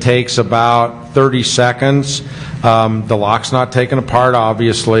pre-preparation that takes about 30 seconds. The lock's not taken apart,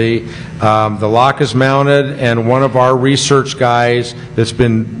 obviously. The lock is mounted, and one of our research guys that's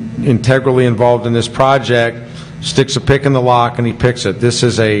been integrally involved in this project sticks a pick in the lock and he picks it. This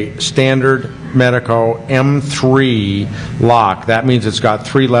is a standard Medico M3 lock. That means it's got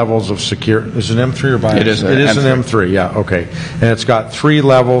 3 levels of security. Is it M3 or bias? It is. It is an M3. Yeah. Okay. And it's got 3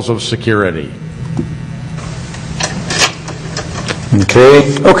 levels of security.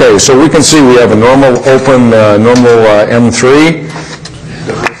 Okay, so we can see we have a normal open, M3.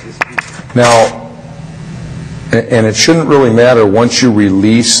 Now, and it shouldn't really matter once you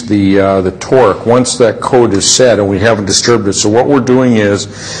release the torque, once that code is set and we haven't disturbed it. So what we're doing is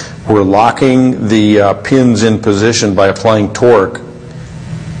we're locking the pins in position by applying torque.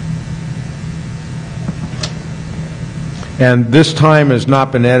 And this time has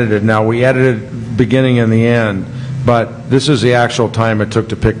not been edited. Now, we edited the beginning and the end, but this is the actual time it took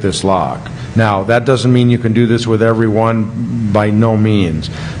to pick this lock. Now, that doesn't mean you can do this with every one, by no means.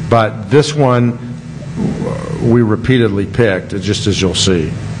 But this one, we repeatedly picked, just as you'll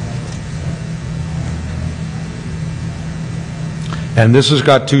see. And this has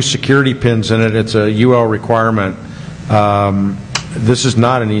got 2 security pins in it. It's a UL requirement. This is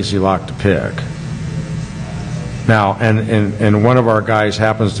not an easy lock to pick. Now, and one of our guys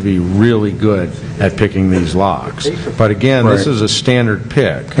happens to be really good at picking these locks. But again, this is a standard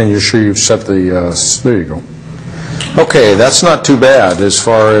pick. And you're sure you've set the, there you go. Okay, that's not too bad as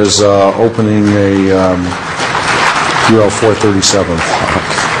far as opening a UL 437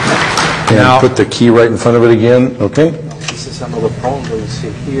 lock. And Now, put the key right in front of it again, okay? This is another problem we see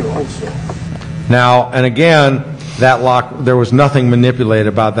here also. Now, and again, that lock, there was nothing manipulated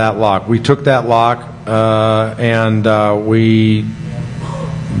about that lock. We took that lock and we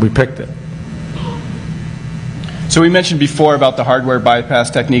picked it. So we mentioned before about the hardware bypass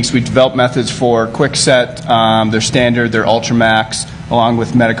techniques. We developed methods for QuickSet, their standard, their Ultramax, along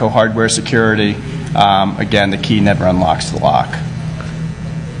with Medico hardware security. Again, the key never unlocks the lock.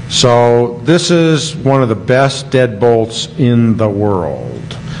 So this is one of the best deadbolts in the world.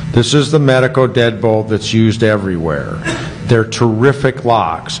 This is the Medico deadbolt that's used everywhere. They're terrific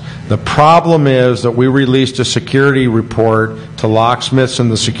locks. The problem is that we released a security report to locksmiths in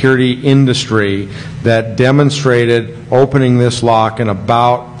the security industry that demonstrated opening this lock in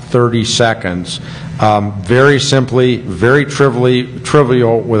about 30 seconds. Very simply, very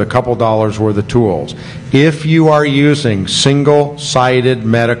trivial with a couple dollars worth of tools. If you are using single-sided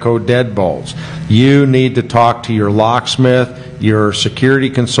Medico deadbolts, you need to talk to your locksmith, your security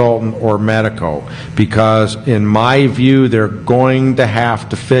consultant, or Medico, because in my view they're going to have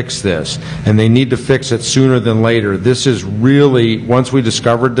to fix this, and they need to fix it sooner than later. This is really, once we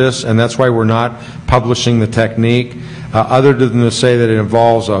discovered this, and that's why we're not publishing the technique, other than to say that it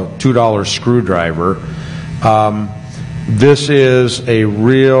involves a $2 screwdriver, this is a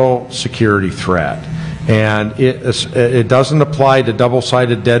real security threat. And it doesn't apply to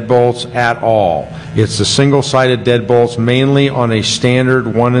double-sided deadbolts at all. It's the single-sided deadbolts mainly on a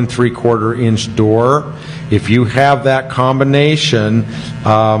standard 1 3/4 inch door. If you have that combination,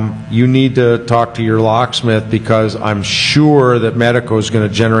 you need to talk to your locksmith, because I'm sure that Medico is going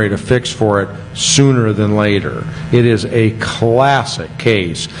to generate a fix for it sooner than later. It is a classic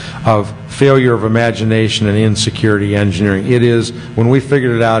case of failure of imagination and insecurity engineering. It is, when we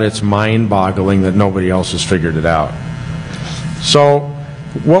figured it out, it's mind-boggling that nobody else has figured it out. So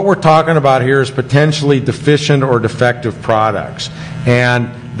what we're talking about here is potentially deficient or defective products. And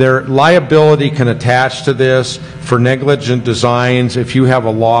their liability can attach to this for negligent designs if you have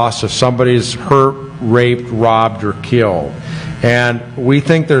a loss, if somebody's hurt, raped, robbed, or killed. And we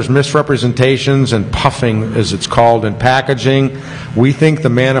think there's misrepresentations and puffing, as it's called, in packaging. We think the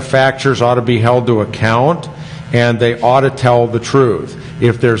manufacturers ought to be held to account, and they ought to tell the truth.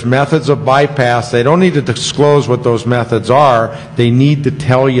 If there's methods of bypass, they don't need to disclose what those methods are. They need to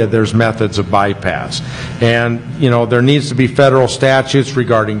tell you there's methods of bypass. And, you know, there needs to be federal statutes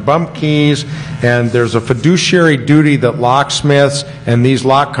regarding bump keys, and there's a fiduciary duty that locksmiths and these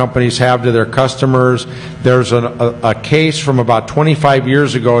lock companies have to their customers. There's a case from about 25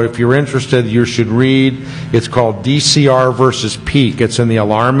 years ago. If you're interested, you should read. It's called DCR versus Peak. It's in the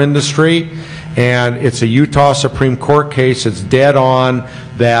alarm industry. And it's a Utah Supreme Court case. It's dead on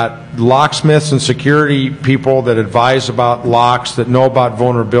that locksmiths and security people that advise about locks, that know about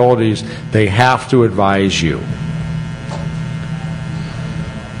vulnerabilities, they have to advise you.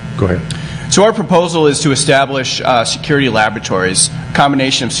 Go ahead. So our proposal is to establish security laboratories, a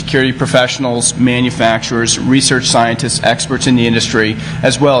combination of security professionals, manufacturers, research scientists, experts in the industry,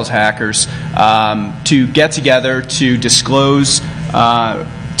 as well as hackers, to get together to disclose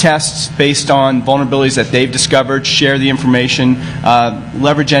tests based on vulnerabilities that they've discovered, share the information,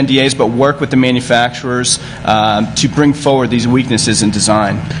 leverage NDAs, but work with the manufacturers to bring forward these weaknesses in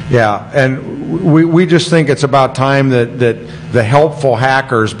design. Yeah, and we just think it's about time that the helpful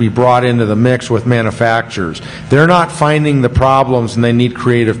hackers be brought into the mix with manufacturers. They're not finding the problems, and they need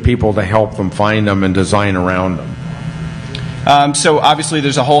creative people to help them find them and design around them. So obviously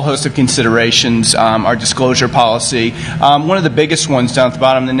there's a whole host of considerations, our disclosure policy. One of the biggest ones down at the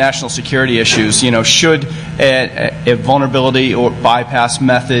bottom, the national security issues. You know, should a vulnerability or bypass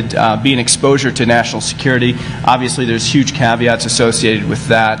method be an exposure to national security? Obviously there's huge caveats associated with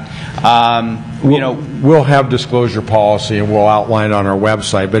that. We'll have disclosure policy, and we'll outline it on our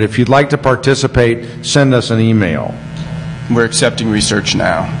website. But if you'd like to participate, send us an email. We're accepting research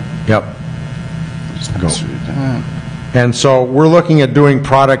now. Yep. Go. And so we're looking at doing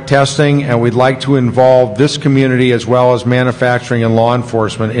product testing, and we'd like to involve this community as well as manufacturing and law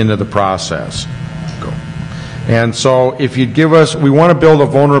enforcement into the process. Go. And so if you'd give us, we want to build a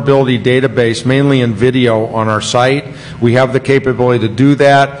vulnerability database mainly in video on our site. We have the capability to do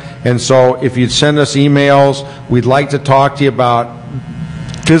that. And so if you'd send us emails, we'd like to talk to you about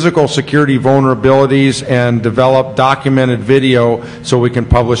physical security vulnerabilities and develop documented video so we can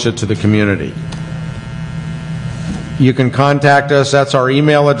publish it to the community. You can contact us. That's our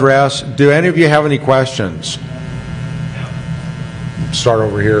email address. Do any of you have any questions? Start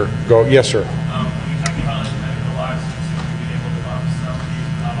over here. Go. Yes, sir. When you talk about medical locks,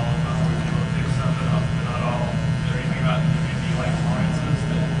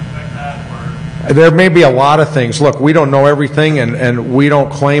 There may be a lot of things. Look, we don't know everything, and we don't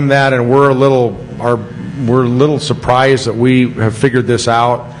claim that, and we're a little surprised that we have figured this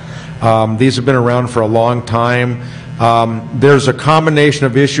out. These have been around for a long time. There's a combination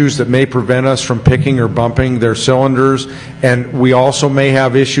of issues that may prevent us from picking or bumping their cylinders, and we also may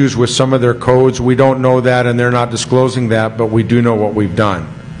have issues with some of their codes. We don't know that, and they're not disclosing that, but we do know what we've done.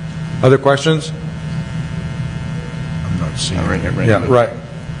 Other questions? I'm not seeing. Right here, Yeah, right.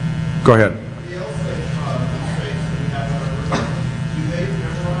 Go ahead.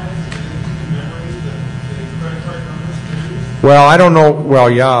 Well, I don't know.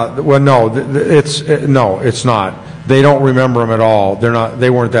 Well, yeah. Well, no. No, it's not. They don't remember them at all. They're not. They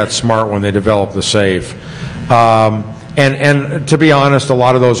weren't that smart when they developed the safe. And to be honest, a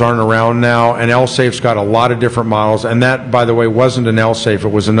lot of those aren't around now. And L-Safe's got a lot of different models. And that, by the way, wasn't an L-Safe.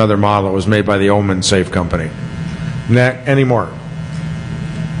 It was another model. It was made by the Omen Safe Company. Any more?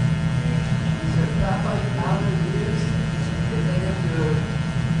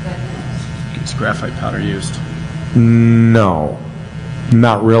 Is graphite powder used? No,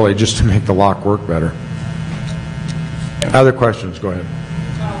 not really, just to make the lock work better. Other questions? Go ahead.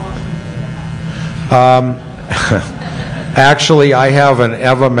 Actually, I have an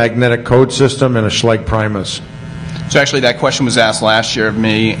EVA magnetic code system and a Schlage Primus. So actually that question was asked last year of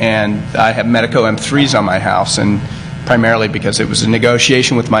me, and I have Medico M3s on my house, and primarily because it was a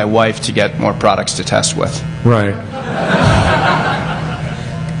negotiation with my wife to get more products to test with. Right.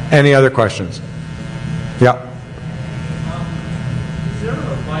 Any other questions? Yeah. Is there a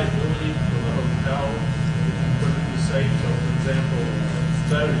liability for the hotel for the safe? So, for example,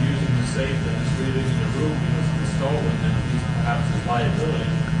 instead of using the safe and just leaving it in the room because it's stolen, then at least perhaps there's liability.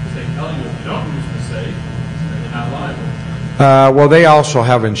 Because they tell you if you don't use the safe, then you're not liable. Well, they also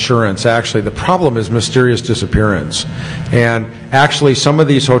have insurance. Actually, the problem is mysterious disappearance. And actually, some of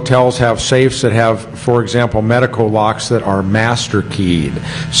these hotels have safes that have, for example, medical locks that are master keyed.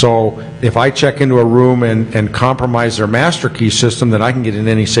 So if I check into a room and compromise their master key system, then I can get in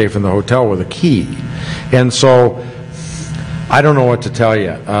any safe in the hotel with a key. And so I don't know what to tell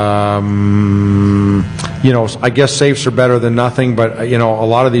you. You know, I guess safes are better than nothing, but, you know, a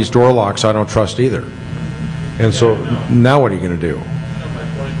lot of these door locks I don't trust either. And so now what are you going to do? My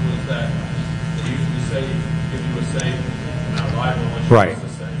point was that they usually say, give you a safe, you're not liable unless you use the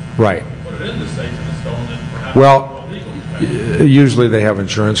safe. Right. Put it in the safe and it's stolen, then perhaps Well, it's illegal. usually they have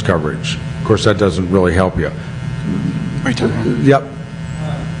insurance coverage. Of course, that doesn't really help you. Right. Yep. When you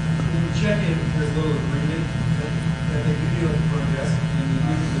check in, there's a little agreement that they give you for a desk, and you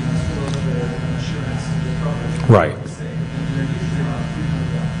usually disclose the insurance and the coverage. Right.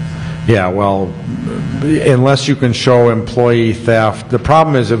 Yeah, well, unless you can show employee theft. The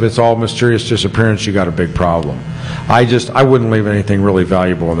problem is if it's all mysterious disappearance, you got a big problem. I wouldn't leave anything really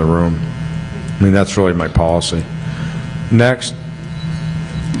valuable in the room. I mean, that's really my policy. Next.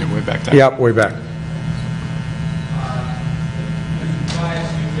 Yeah, way back there. Yep, way back. You've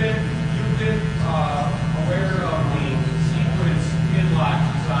been aware of the sequence in-lock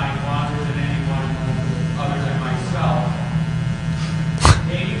design longer than anyone other than myself.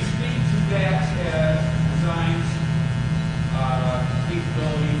 Can you speak to that design's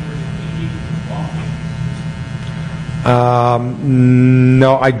capability for the bumping?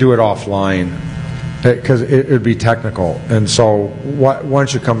 No, I do it offline because it would be technical. And so why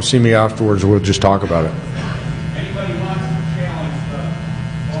don't you come see me afterwards, we'll just talk about it. Anybody wants to challenge the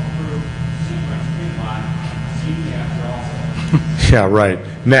bump-proof sequence in-lock, see me after also. Yeah, right.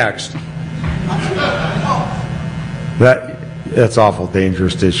 Next. That's awful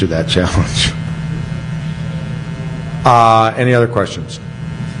dangerous to issue that challenge. Any other questions?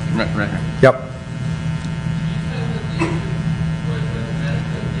 Right here. Yep.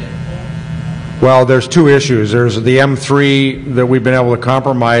 Well, there's two issues. There's the M3 that we've been able to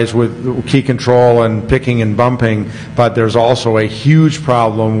compromise with key control and picking and bumping, but there's also a huge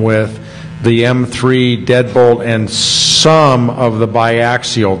problem with the M3 deadbolt and some of the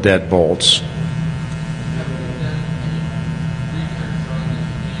biaxial deadbolts.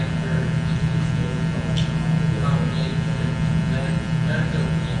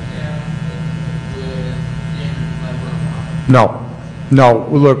 No.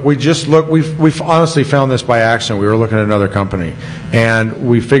 Look, we've honestly found this by accident. We were looking at another company, and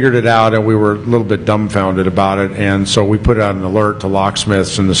we figured it out, and we were a little bit dumbfounded about it, and so we put out an alert to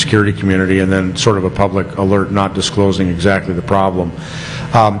locksmiths and the security community, and then sort of a public alert not disclosing exactly the problem.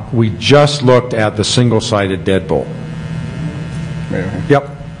 We just looked at the single-sided deadbolt. Yep. You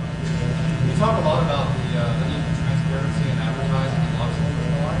talk a lot about the need for transparency and advertising and locksmiths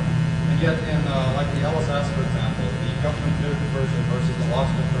and the like, and yet in like the LSS, for example, the government version versus the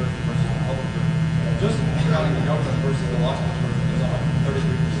locksmith version versus the public version,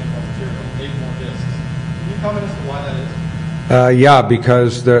 comment as to why that is? Yeah,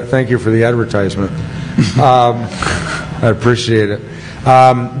 because thank you for the advertisement. I appreciate it.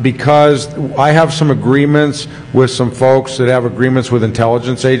 Because I have some agreements with some folks that have agreements with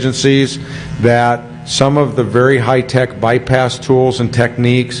intelligence agencies that some of the very high-tech bypass tools and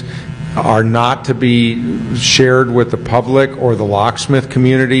techniques are not to be shared with the public or the locksmith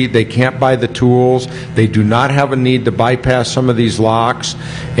community. They can't buy the tools. They do not have a need to bypass some of these locks,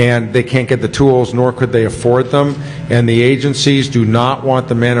 and they can't get the tools, nor could they afford them. And the agencies do not want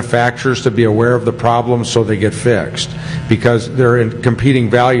the manufacturers to be aware of the problems, so they get fixed because they're in competing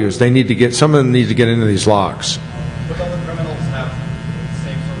values. They need to get, some of them need to get into these locks. But don't the criminals have the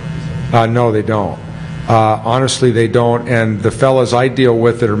same sort of resources? No, they don't. Honestly, they don't, and the fellas I deal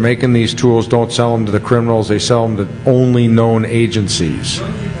with that are making these tools don't sell them to the criminals, they sell them to only known agencies.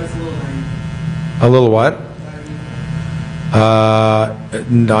 Don't you think that's a little naive? A little what?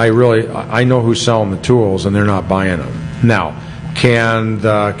 I know who's selling the tools, and they're not buying them. Now, can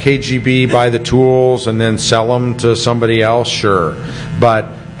the KGB buy the tools and then sell them to somebody else? Sure. But,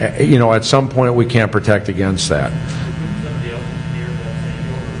 you know, at some point we can't protect against that.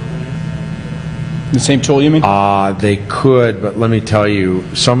 The same tool, you mean? They could, but let me tell you,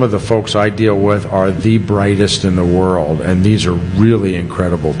 some of the folks I deal with are the brightest in the world, and these are really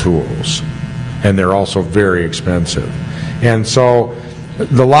incredible tools. And they're also very expensive. And so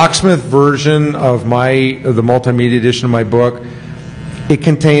the locksmith version of the multimedia edition of my book, it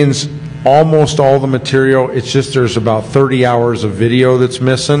contains almost all the material. It's just there's about 30 hours of video that's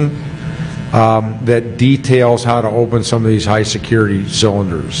missing that details how to open some of these high security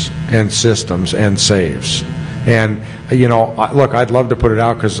cylinders and systems and safes. And, you know, look, I'd love to put it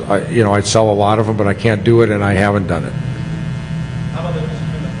out because, you know, I'd sell a lot of them, but I can't do it and I haven't done it. How about the difference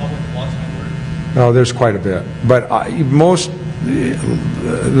between the public and locksmith? No, there's quite a bit. But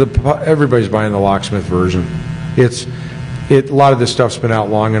everybody's buying the locksmith version. A lot of this stuff's been out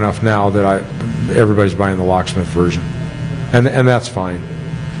long enough now that everybody's buying the locksmith version. And that's fine.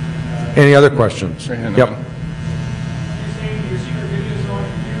 Any other questions? Yep. You're saying your secret videos are on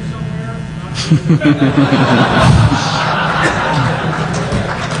here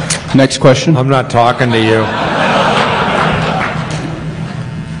somewhere? Next question. I'm not talking to you.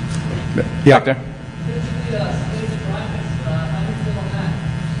 Yeah. Back there.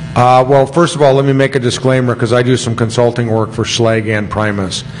 Well, first of all, let me make a disclaimer because I do some consulting work for Schlage and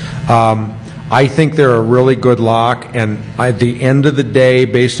Primus. I think they're a really good lock, and at the end of the day,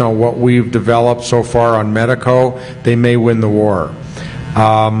 based on what we've developed so far on Medico, they may win the war.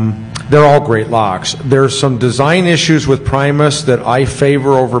 They're all great locks. There's some design issues with Primus that I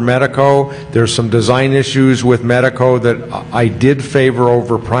favor over Medico. There's some design issues with Medico that I did favor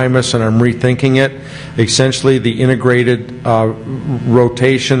over Primus, and I'm rethinking it. Essentially, the integrated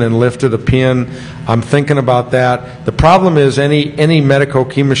rotation and lift of the pin. I'm thinking about that. The problem is any Medico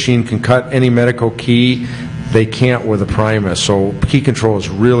key machine can cut any Medico key. They can't with a Primus. So key control is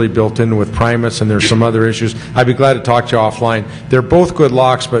really built in with Primus, and there's some other issues. I'd be glad to talk to you offline. They're both good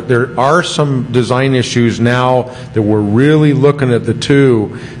locks, but there are some design issues now that we're really looking at the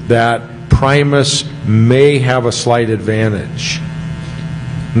two that Primus may have a slight advantage.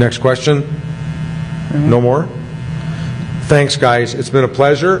 Next question? No more? Thanks, guys. It's been a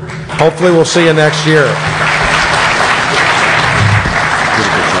pleasure. Hopefully we'll see you next year.